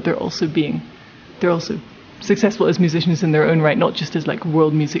music, but they're also successful as musicians in their own right, not just as like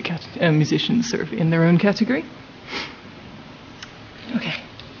world music musicians sort of in their own category. Okay,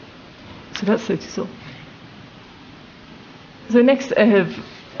 so that's Sauti Sol. So next I have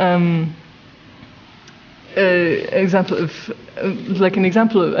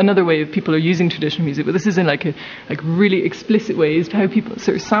another way of people are using traditional music, but this is in like a really explicit way, is how people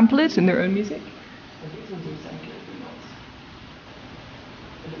sort of sample it in their own music.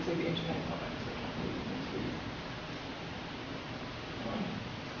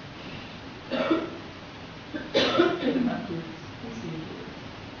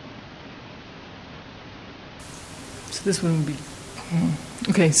 So this one would be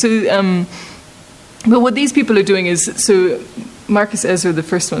okay. So, but what these people are doing is, so Marcus Ezra, the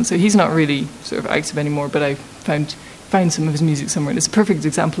first one. So he's not really sort of active anymore, but I found some of his music somewhere. And it's a perfect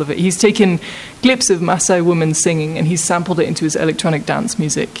example of it. He's taken clips of Maasai women singing and he's sampled it into his electronic dance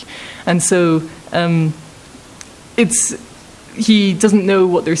music. And so he doesn't know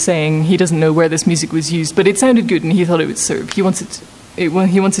what they're saying. He doesn't know where this music was used, but it sounded good, and he thought it would serve. He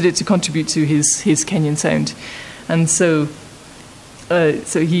wanted it to contribute to his Kenyan sound. And so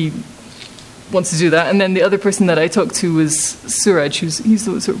he wants to do that. And then the other person that I talked to was Suraj, he's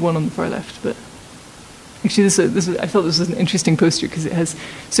the sort of one on the far left. But actually, I thought this was an interesting poster because it has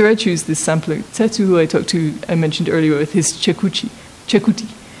Suraj, who's this sampler, Tetu, who I mentioned earlier with his Chekuti,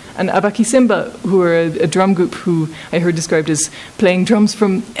 and Abakisemba, who are a drum group who I heard described as playing drums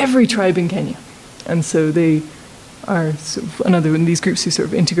from every tribe in Kenya. And so they are sort of another one of these groups who sort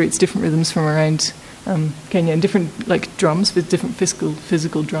of integrates different rhythms from around Kenya, and different like drums with different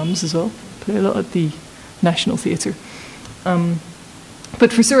physical drums as well. Play a lot at the National Theatre.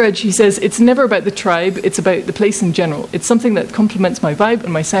 But for Suraj, he says, it's never about the tribe, it's about the place in general. It's something that complements my vibe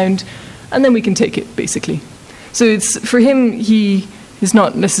and my sound, and then we can take it, basically. So it's, for him, he is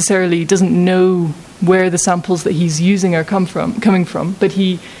not necessarily, doesn't know where the samples that he's using are coming from, but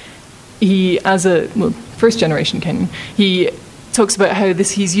he as a, first generation Kenyan, he talks about how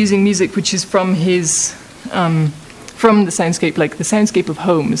he's using music which is from his from the soundscape, like the soundscape of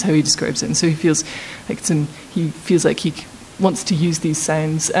home is how he describes it. And so he feels like he wants to use these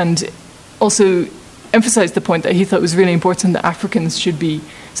sounds, and also emphasized the point that he thought was really important that Africans should be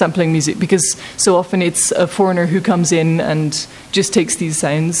sampling music, because so often it's a foreigner who comes in and just takes these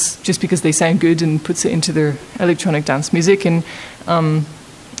sounds just because they sound good and puts it into their electronic dance music, and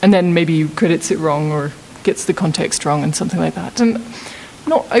then maybe credits it wrong or gets the context wrong and something like that. And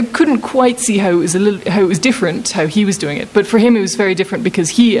I couldn't quite see how it was different, how he was doing it. But for him, it was very different because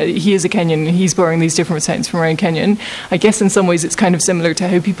he is a Kenyan and he's borrowing these different sounds from around Kenya. And I guess in some ways it's kind of similar to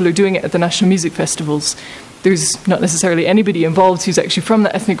how people are doing it at the national music festivals. There's not necessarily anybody involved who's actually from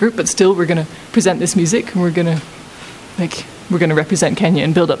that ethnic group, but still we're going to present this music and we're going to represent Kenya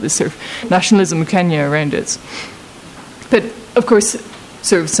and build up this sort of nationalism of Kenya around it. But of course,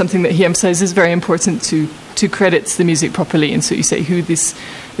 sort of something that he emphasizes is very important to credit the music properly, and so you say who this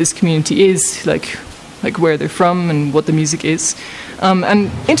community is, like where they're from and what the music is.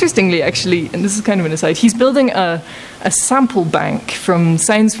 And interestingly, actually, and this is kind of an aside, he's building a sample bank from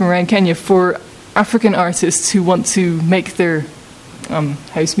sounds from around Kenya for African artists who want to make their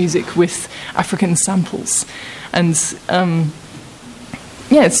house music with African samples. And so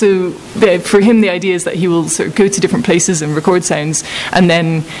for him, the idea is that he will sort of go to different places and record sounds, and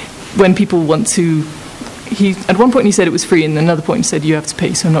then when people want to he at one point he said it was free, and another point he said you have to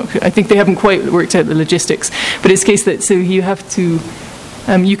pay. So I think they haven't quite worked out the logistics. But it's the case that so you have to,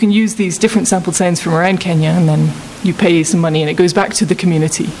 you can use these different sampled sounds from around Kenya, and then you pay some money, and it goes back to the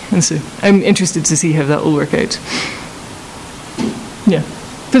community. And so I'm interested to see how that will work out. Yeah.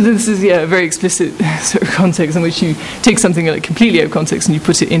 But this is a very explicit sort of context in which you take something like completely out of context and you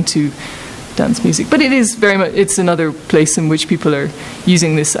put it into dance music. But it is very much, it's another place in which people are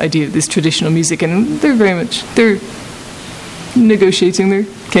using this idea of this traditional music, and they're negotiating their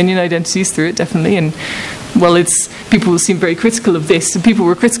Kenyan identities through it, definitely. And while people seem very critical of this, and people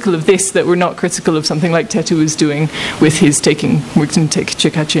were critical of this that were not critical of something like Tetu was doing with his worked in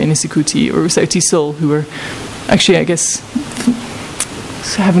Chakacha and Isikuti or Sauti Sol, who were actually, I guess,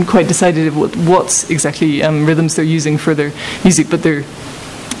 haven't quite decided what exactly rhythms they're using for their music, but they're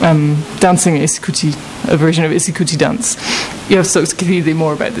dancing Isikuti, a version of Isikuti dance. You have to talk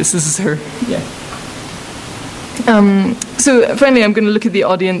more about this. This is her, yeah. So finally, I'm going to look at the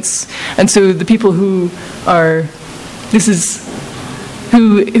audience, and so the people who are. This is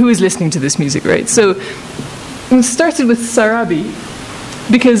who is listening to this music, right? So we started with Sarabi,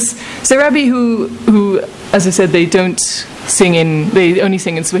 because Sarabi, who, as I said, they don't sing in. They only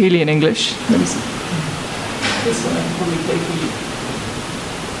sing in Swahili and English. Let me see. This one I can probably play for you.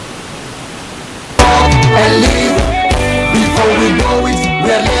 And leave. Before we know it,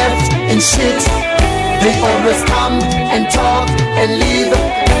 we're left in shit. They always come and talk and leave.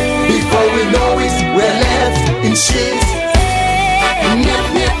 Before we know it, we're left in shit. Nyep,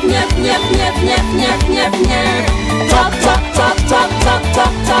 nyep, nyep, nyep, nyep, nyep, nyep, nyep, nyep. Talk, talk, talk, talk, talk,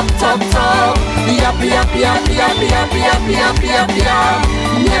 talk, talk, talk, talk. Yap, yap, yap, yap, yap, yap, yap, yap, yap.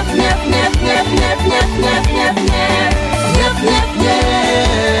 Nyep, nyep, nyep, nyep, nyep, nyep, nyep, nyep, nyep. Nyep, nyep, nyep.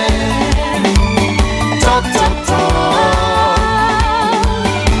 Talk, talk, talk.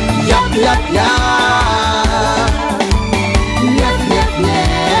 Yap, yap, yap. Nyep, nyep, nyep.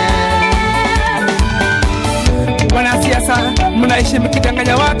 Wanasiasa mnaishi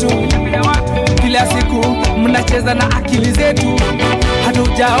mkidanganya watu, kila siku mnacheza na akili zetu.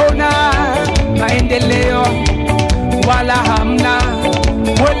 Hatujaona maendeleo wala hamna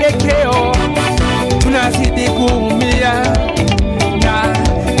mwelekeo, tunazidi kuumia na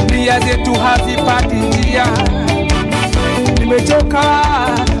nia zetu hazipati njia. Nimechoka.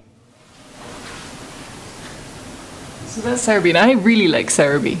 So that's Sarabi, and I really like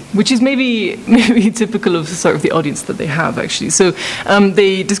Sarabi, which is maybe typical of sort of the audience that they have, actually. So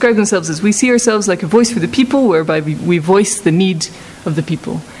they describe themselves as, we see ourselves like a voice for the people, whereby we voice the need of the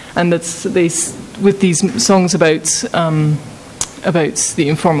people. And that's with these songs about the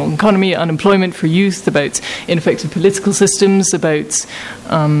informal economy, unemployment for youth, about ineffective political systems, about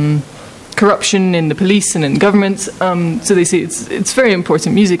corruption in the police and in government. So they say it's very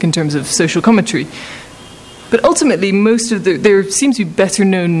important music in terms of social commentary. But ultimately, there seems to be better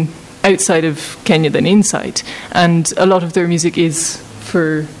known outside of Kenya than inside, and a lot of their music is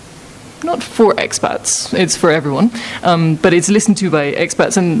not for expats, it's for everyone, but it's listened to by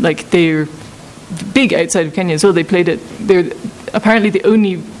expats, and like they're big outside of Kenya as well. They played it. They're apparently the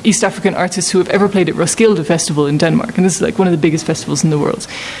only East African artists who have ever played at Roskilde Festival in Denmark, and this is like one of the biggest festivals in the world.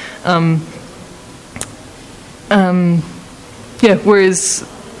 Whereas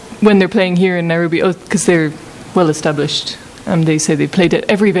when they're playing here in Nairobi, because they're well established, they say they played at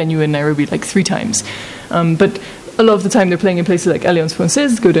every venue in Nairobi like 3 times. But a lot of the time they're playing in places like Alliance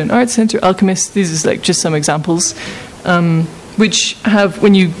Francaise, Godin Arts Centre, Alchemist. These is like just some examples, which have,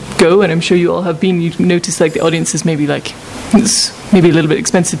 when you go, and I'm sure you all have been, you notice like the audience is maybe like, it's maybe a little bit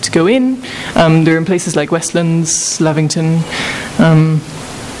expensive to go in. They're in places like Westlands, Lavington,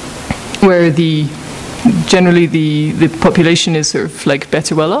 where generally the population is sort of like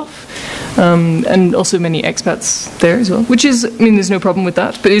better well off, and also many expats there as well, which is, I mean, there's no problem with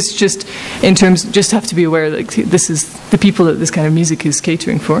that, but it's just in terms, just have to be aware, like, this is the people that this kind of music is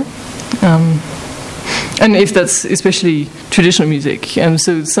catering for, and if that's especially traditional music.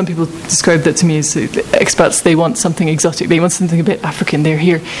 So some people describe that to me as expats, they want something exotic, they want something a bit African. They're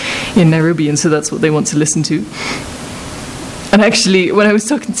here in Nairobi, and so that's what they want to listen to. And actually, when I was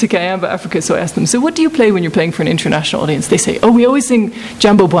talking to Kayamba Africa, so I asked them, so what do you play when you're playing for an international audience? They say, we always sing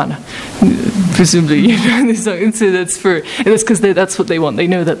Jambo Bwana, presumably. You know, this song. And so that's because that's what they want. They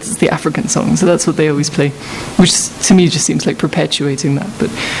know that's the African song, so that's what they always play, which to me just seems like perpetuating that. But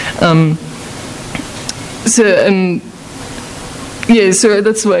so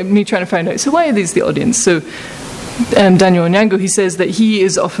that's why me trying to find out. So why are these the audience? So Daniel Onyango, he says that he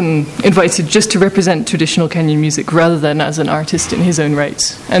is often invited just to represent traditional Kenyan music rather than as an artist in his own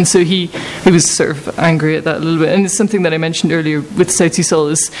right. And so he was sort of angry at that a little bit. And it's something that I mentioned earlier with Sauti Sol,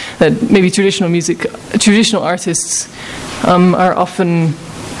 is that maybe traditional artists are often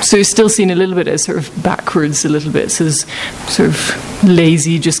still seen a little bit as sort of backwards a little bit, so as sort of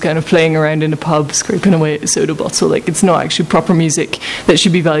lazy, just kind of playing around in a pub, scraping away at a soda bottle. Like, it's not actually proper music that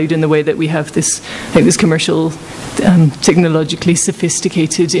should be valued in the way that we have this commercial, technologically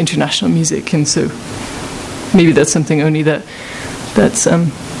sophisticated international music. And so maybe that's something only that's I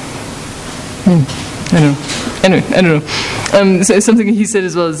don't know. So something he said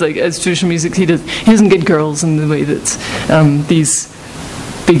as well is, like, as traditional music, he doesn't get girls in the way that these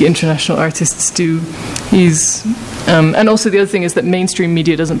big international artists do. And also the other thing is that mainstream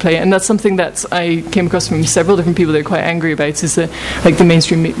media doesn't play it, and that's something that I came across from several different people that are quite angry about, is that, like, the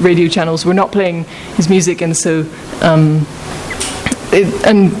mainstream radio channels were not playing his music, and so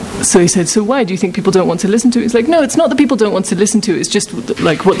so he said, so why do you think people don't want to listen to it? It's like, no, it's not that people don't want to listen to it, it's just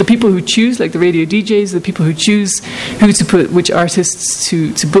like what the people who choose, like the radio DJs, the people who choose who to put, which artists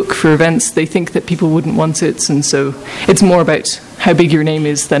to book for events, they think that people wouldn't want it, and so it's more about how big your name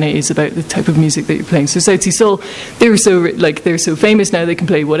is than it is about the type of music that you're playing. So Sauti Sol, they're so famous now, they can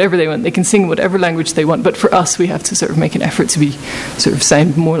play whatever they want, they can sing whatever language they want, but for us we have to sort of make an effort to be sort of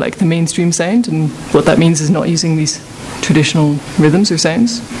sound more like the mainstream sound, and what that means is not using these traditional rhythms or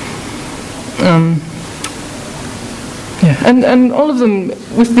sounds. And all of them,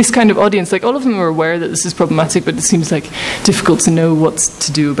 with this kind of audience, like, all of them are aware that this is problematic, but it seems like difficult to know what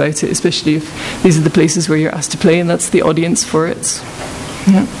to do about it, especially if these are the places where you're asked to play and that's the audience for it.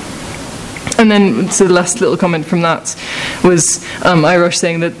 Yeah. And then, so the last little comment from that was Irosh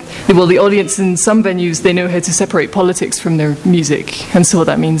saying that, well, the audience in some venues, they know how to separate politics from their music, and so what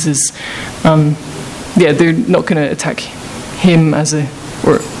that means is, they're not going to attack him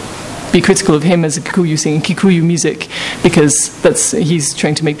or be critical of him as a Kikuyu singing Kikuyu music, because he's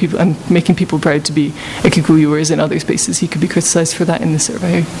trying to make people and making people proud to be a Kikuyu, whereas in other spaces he could be criticised for that, in the sort of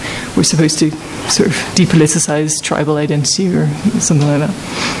how we're supposed to sort of depoliticise tribal identity or something like that.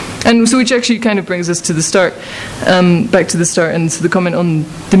 And so, which actually kind of brings us to the start, back to the start, and to the comment on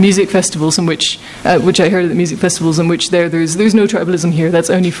the music festivals, in which I heard at the music festivals, in which there's no tribalism here.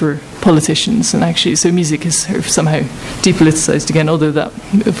 That's only for politicians, and actually, so music is sort of somehow depoliticized again. Although that,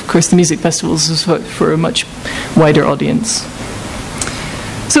 of course, the music festivals is for a much wider audience.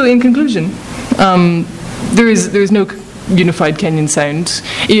 So, in conclusion, there is no unified Kenyan sound,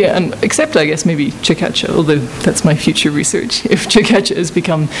 and except, I guess, maybe Chakacha, although that's my future research, if Chakacha has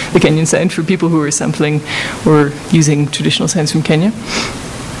become the Kenyan sound for people who are sampling or using traditional sounds from Kenya.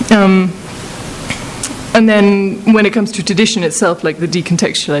 And then when it comes to tradition itself, like the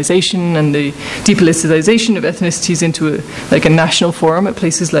decontextualization and the depoliticization of ethnicities into a national forum at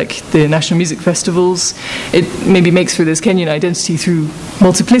places like the national music festivals, it maybe makes for this Kenyan identity through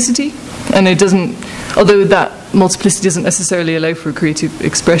multiplicity, and it doesn't, although that multiplicity doesn't necessarily allow for creative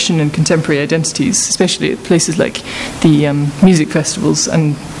expression and contemporary identities, especially at places like the music festivals,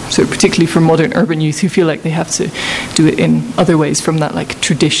 and so particularly for modern urban youth who feel like they have to do it in other ways from that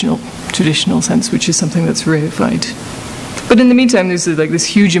traditional sense, which is something that's rarefied. But in the meantime, there's this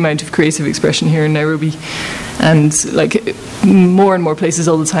huge amount of creative expression here in Nairobi, and more and more places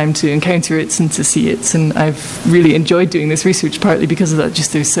all the time to encounter it and to see it. And I've really enjoyed doing this research, partly because of that.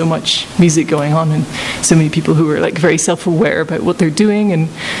 Just there's so much music going on, and so many people who are very self-aware about what they're doing, and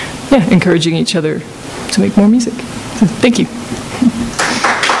encouraging each other to make more music. So, thank you.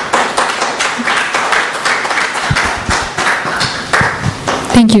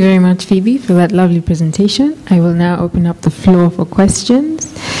 Thank you very much, Phoebe, for that lovely presentation. I will now open up the floor for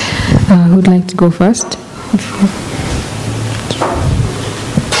questions. Who'd like to go first?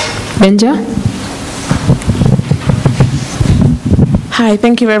 Benja? Hi,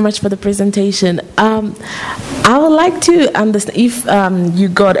 thank you very much for the presentation. I would like to understand if you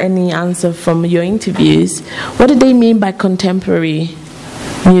got any answer from your interviews. What do they mean by contemporary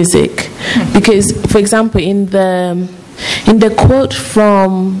music? Because, for example, in the quote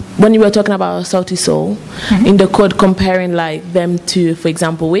from when you were talking about Sauti Sol, in the quote comparing them to, for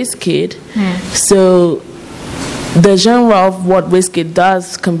example, Wizkid, so the genre of what Wizkid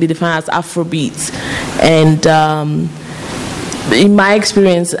does can be defined as Afrobeats, and in my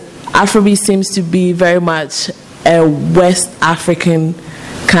experience, Afrobeat seems to be very much a West African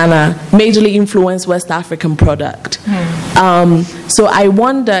kind of majorly influenced West African product. So I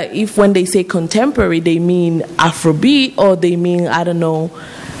wonder if when they say contemporary, they mean Afrobeat, or they mean, I don't know,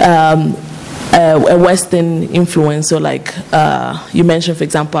 a Western influence, so like you mentioned, for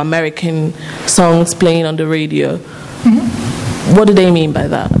example, American songs playing on the radio. What do they mean by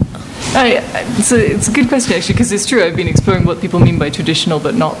that? It's a good question, actually, because it's true. I've been exploring what people mean by traditional,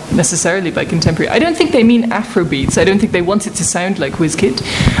 but not necessarily by contemporary. I don't think they mean Afrobeats. I don't think they want it to sound like WizKid.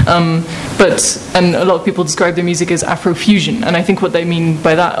 And a lot of people describe their music as Afrofusion, and I think what they mean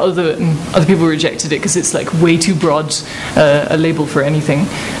by that, other people rejected it because it's like way too broad a label for anything.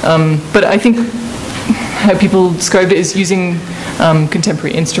 But I think how people described it is using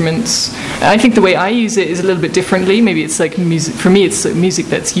contemporary instruments. I think the way I use it is a little bit differently. Maybe it's like music. For me, it's music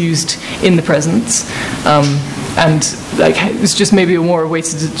that's used in the present, and like it's just maybe a more way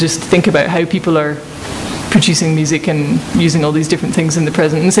to just think about how people are producing music and using all these different things in the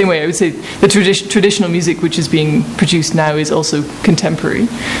present. In the same way, I would say the traditional music which is being produced now is also contemporary.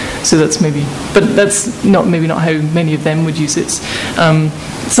 So that's maybe, but that's not how many of them would use it.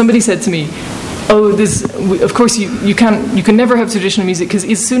 Somebody said to me, "Oh, of course you can never have traditional music because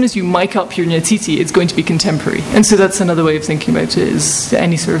as soon as you mic up your Nyatiti, it's going to be contemporary." And so that's another way of thinking about it, is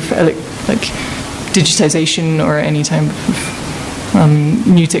any sort of like digitization or any type of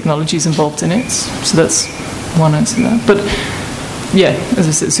new technologies involved in it. So that's one answer to that. But yeah, as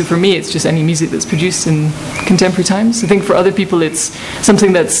I said, so for me it's just any music that's produced in contemporary times. I think for other people it's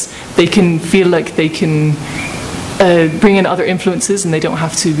something they can feel like they can bring in other influences, and they don't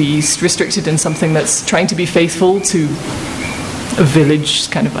have to be restricted in something that's trying to be faithful to a village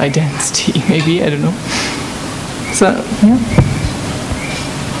kind of identity, maybe, I don't know. So, yeah.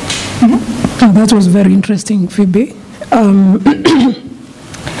 That was very interesting, Fibby.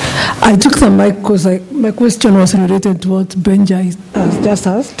 I took the mic because my question was related to what Benja has just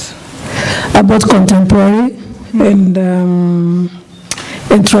asked about contemporary and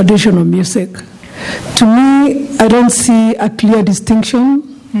traditional music. To me, I don't see a clear distinction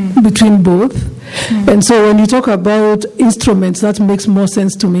between both. And so when you talk about instruments, that makes more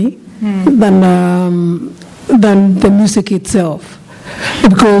sense to me than the music itself.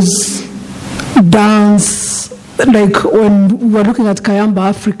 Because dance, like when we're looking at Kayamba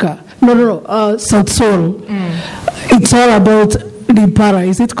Africa, South Soul, it's all about Ripara.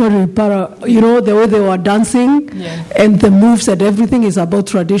 Is it called Ripara? You know, the way they were dancing and the moves and everything is about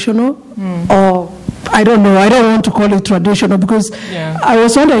traditional. Or I don't know. I don't want to call it traditional because I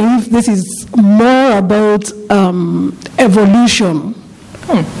was wondering if this is more about evolution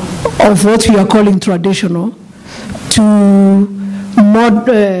of what we are calling traditional to more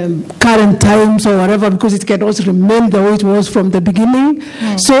current times or whatever, because it can also remain the way it was from the beginning.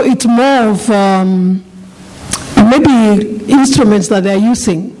 So it's more of maybe instruments that they're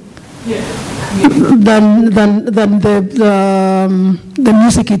using than the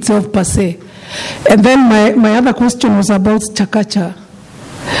music itself per se. And then my other question was about chakacha.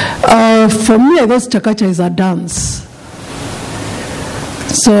 For me, I guess chakacha is a dance.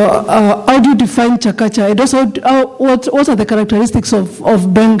 So how do you define chakacha? And also, what are the characteristics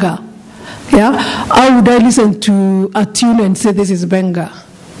of benga? Yeah, how would I listen to a tune and say this is benga?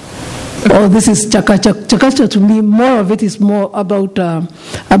 Or this is chakacha. Chakacha, to me, more of it is more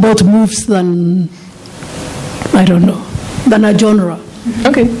about moves than, I don't know, than a genre.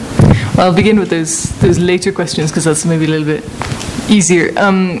 Okay, well, I'll begin with those later questions because that's maybe a little bit easier.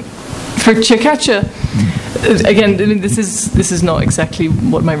 For chakacha, again, I mean, this is not exactly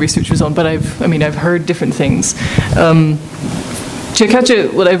what my research was on, but I've heard different things.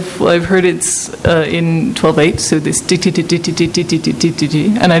 Chakacha, what I've heard, it's in 12/8, so this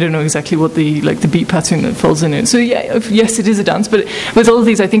and I don't know exactly what the beat pattern that falls in it. So yes, it is a dance, but with all of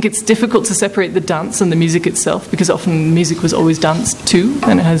these, I think it's difficult to separate the dance and the music itself, because often music was always danced to,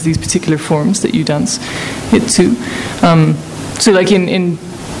 and it has these particular forms that you dance it to. So like in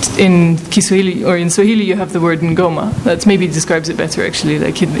Kiswahili or in Swahili, you have the word ngoma. That maybe describes it better, actually.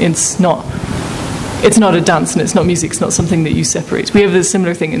 Like it's not a dance and it's not music. It's not something that you separate. We have a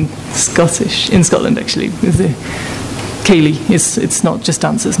similar thing in Scotland, actually. With the Cayley, it's not just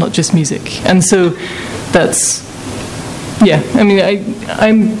dance. It's not just music. And so that's, I mean,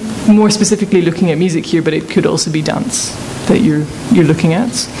 I'm more specifically looking at music here, but it could also be dance that you're looking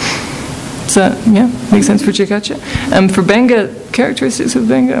at. So makes sense for chakacha. For benga, characteristics of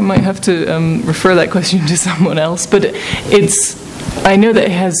benga, I might have to refer that question to someone else. But I know that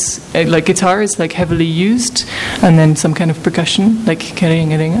it has like guitar is like heavily used, and then some kind of percussion like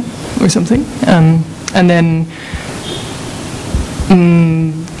keringa or something, and then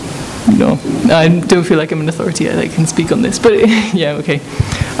no, I don't feel like I'm an authority that I can speak on this, but okay,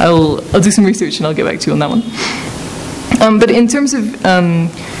 I'll do some research and I'll get back to you on that one. But in terms of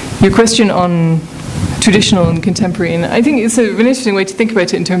your question on traditional and contemporary, and I think it's an interesting way to think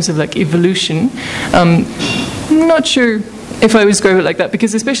about it in terms of like evolution. I'm not sure if I would describe it like that,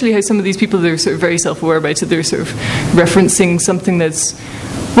 because especially how some of these people, they're sort of very self-aware about it, they're sort of referencing something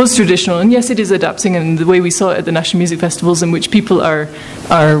was traditional, and yes, it is adapting, and the way we saw it at the National Music Festivals, in which people are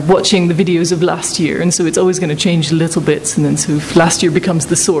watching the videos of last year, and so it's always going to change little bits, and then so if last year becomes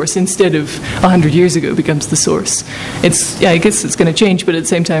the source instead of 100 years ago becomes the source. I guess it's going to change, but at the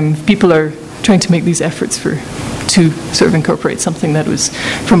same time, people are trying to make these efforts to sort of incorporate something that was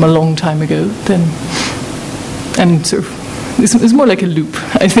from a long time ago, and sort of it's more like a loop.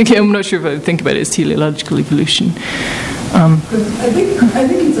 I'm not sure if I would think about it as teleological evolution. I think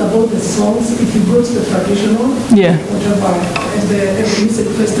it's about the songs. If you go to the traditional, whatever, at the music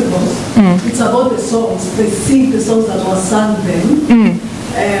festivals, it's about the songs. They sing the songs that were sung then.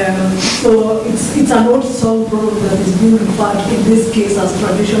 So it's an old song probably that is being referred in this case as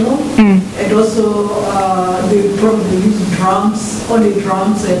traditional. And also they probably use only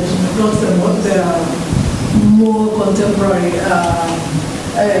drums, and not the more contemporary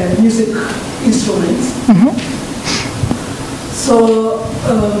music instruments. So,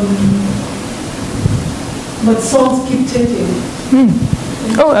 but songs keep changing.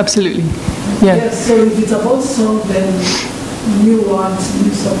 Oh, absolutely. Yeah. Yes, so if it's about song, then new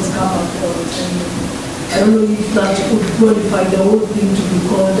songs come up. I don't know if that would qualify the whole thing to be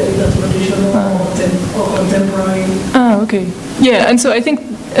called either traditional or contemporary. Okay. Yeah, and so I think,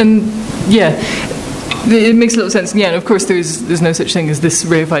 it makes a lot of sense. Yeah, and of course there's no such thing as this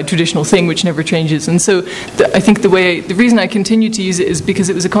reified traditional thing which never changes. And so I think the reason I continue to use it is because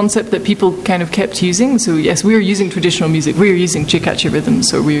it was a concept that people kind of kept using. So yes, we are using traditional music, we are using chikachi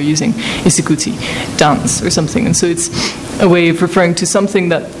rhythms, or we are using isikuti, dance or something. And so it's a way of referring to something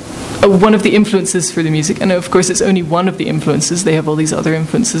that one of the influences for the music, and of course it's only one of the influences, they have all these other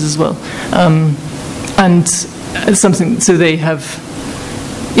influences as well. And something, so they have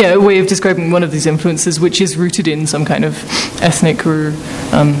a way of describing one of these influences which is rooted in some kind of ethnic or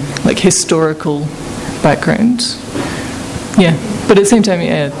like historical background. Yeah, but at the same time,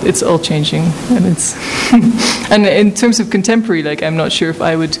 it's all changing, and it's and in terms of contemporary, like I'm not sure if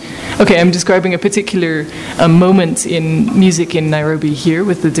I would. Okay, I'm describing a particular moment in music in Nairobi here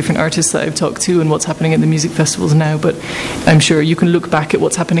with the different artists that I've talked to and what's happening at the music festivals now. But I'm sure you can look back at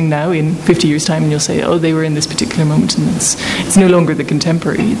what's happening now in 50 years' time, and you'll say, oh, they were in this particular moment, and it's no longer the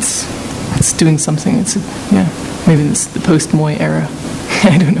contemporary. It's doing something. Maybe it's the post-Moy era.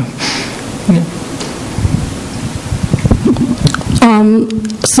 I don't know. Yeah.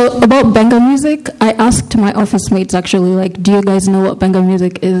 So about Benga music, I asked my office mates actually, like, do you guys know what Benga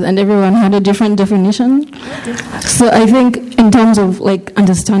music is? And everyone had a different definition. So I think in terms of like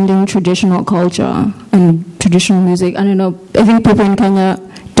understanding traditional culture and traditional music, I don't know, I think people in Kenya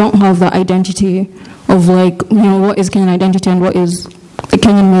don't have the identity of like, what is Kenyan identity and what is the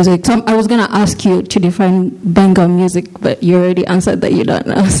Kenyan music. So I was going to ask you to define Benga music, but you already answered that you don't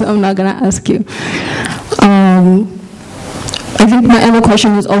know, so I'm not going to ask you. I think my other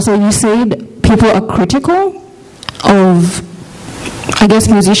question is also, you said people are critical of, I guess,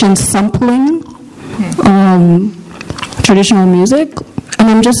 musicians sampling traditional music. And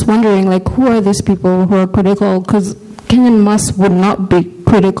I'm just wondering, like, who are these people who are critical? Because Kenyan mass would not be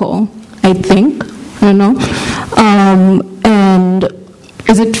critical, I think. I don't know. And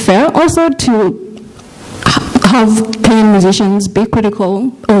is it fair also to have Kenyan musicians be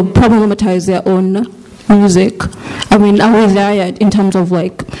critical or problematize their own music? I mean, are we there yet in terms of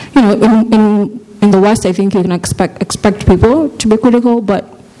like, in the West, I think you can expect people to be critical, but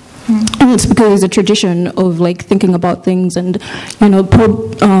it's because it's a tradition of like thinking about things and,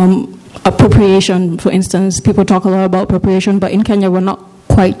 appropriation, for instance. People talk a lot about appropriation, but in Kenya we're not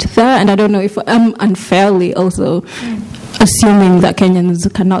quite there, and I don't know if I'm unfairly also assuming that Kenyans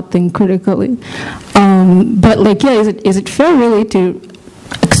cannot think critically. But like, is it fair really to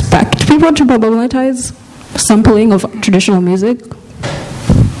expect people to problematize sampling of traditional music?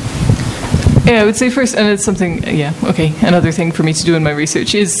 Yeah, I would say first, and it's something, another thing for me to do in my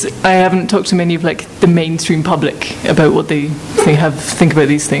research is I haven't talked to many of like the mainstream public about what they think about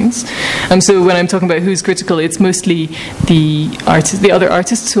these things. So when I'm talking about who's critical, it's mostly the other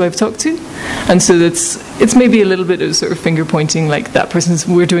artists who I've talked to. And so it's maybe a little bit of sort of finger pointing, like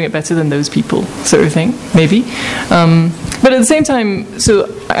we're doing it better than those people, sort of thing, maybe. But at the same time, so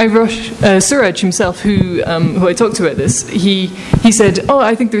Suraj himself, who I talked to about this, he said,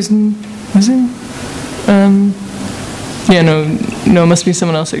 I think there's... Was it? No, it must be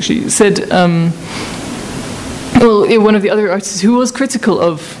someone else actually. Said Well, one of the other artists who was critical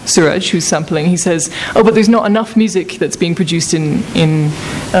of Suraj, who's sampling, he says, "Oh, but there's not enough music that's being produced in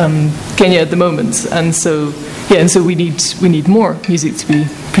Kenya at the moment, and so we need more music to be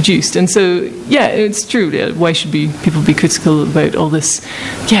produced." And so, yeah, it's true. Yeah, why should people be critical about all this?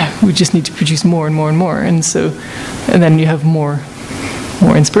 Yeah, we just need to produce more and more and more, and then you have more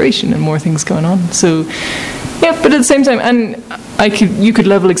inspiration and more things going on. So. Yeah, but at the same time, and you could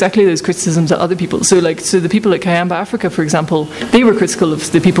level exactly those criticisms at other people. So the people at Kayamba Africa, for example, they were critical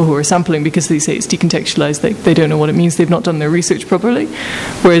of the people who are sampling because they say it's decontextualized. They don't know what it means. They've not done their research properly.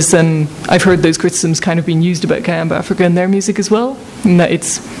 Whereas then I've heard those criticisms kind of being used about Kayamba Africa in their music as well, and that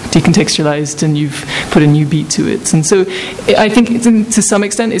it's decontextualized and you've put a new beat to it. And so I think to some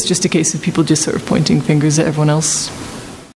extent it's just a case of people just sort of pointing fingers at everyone else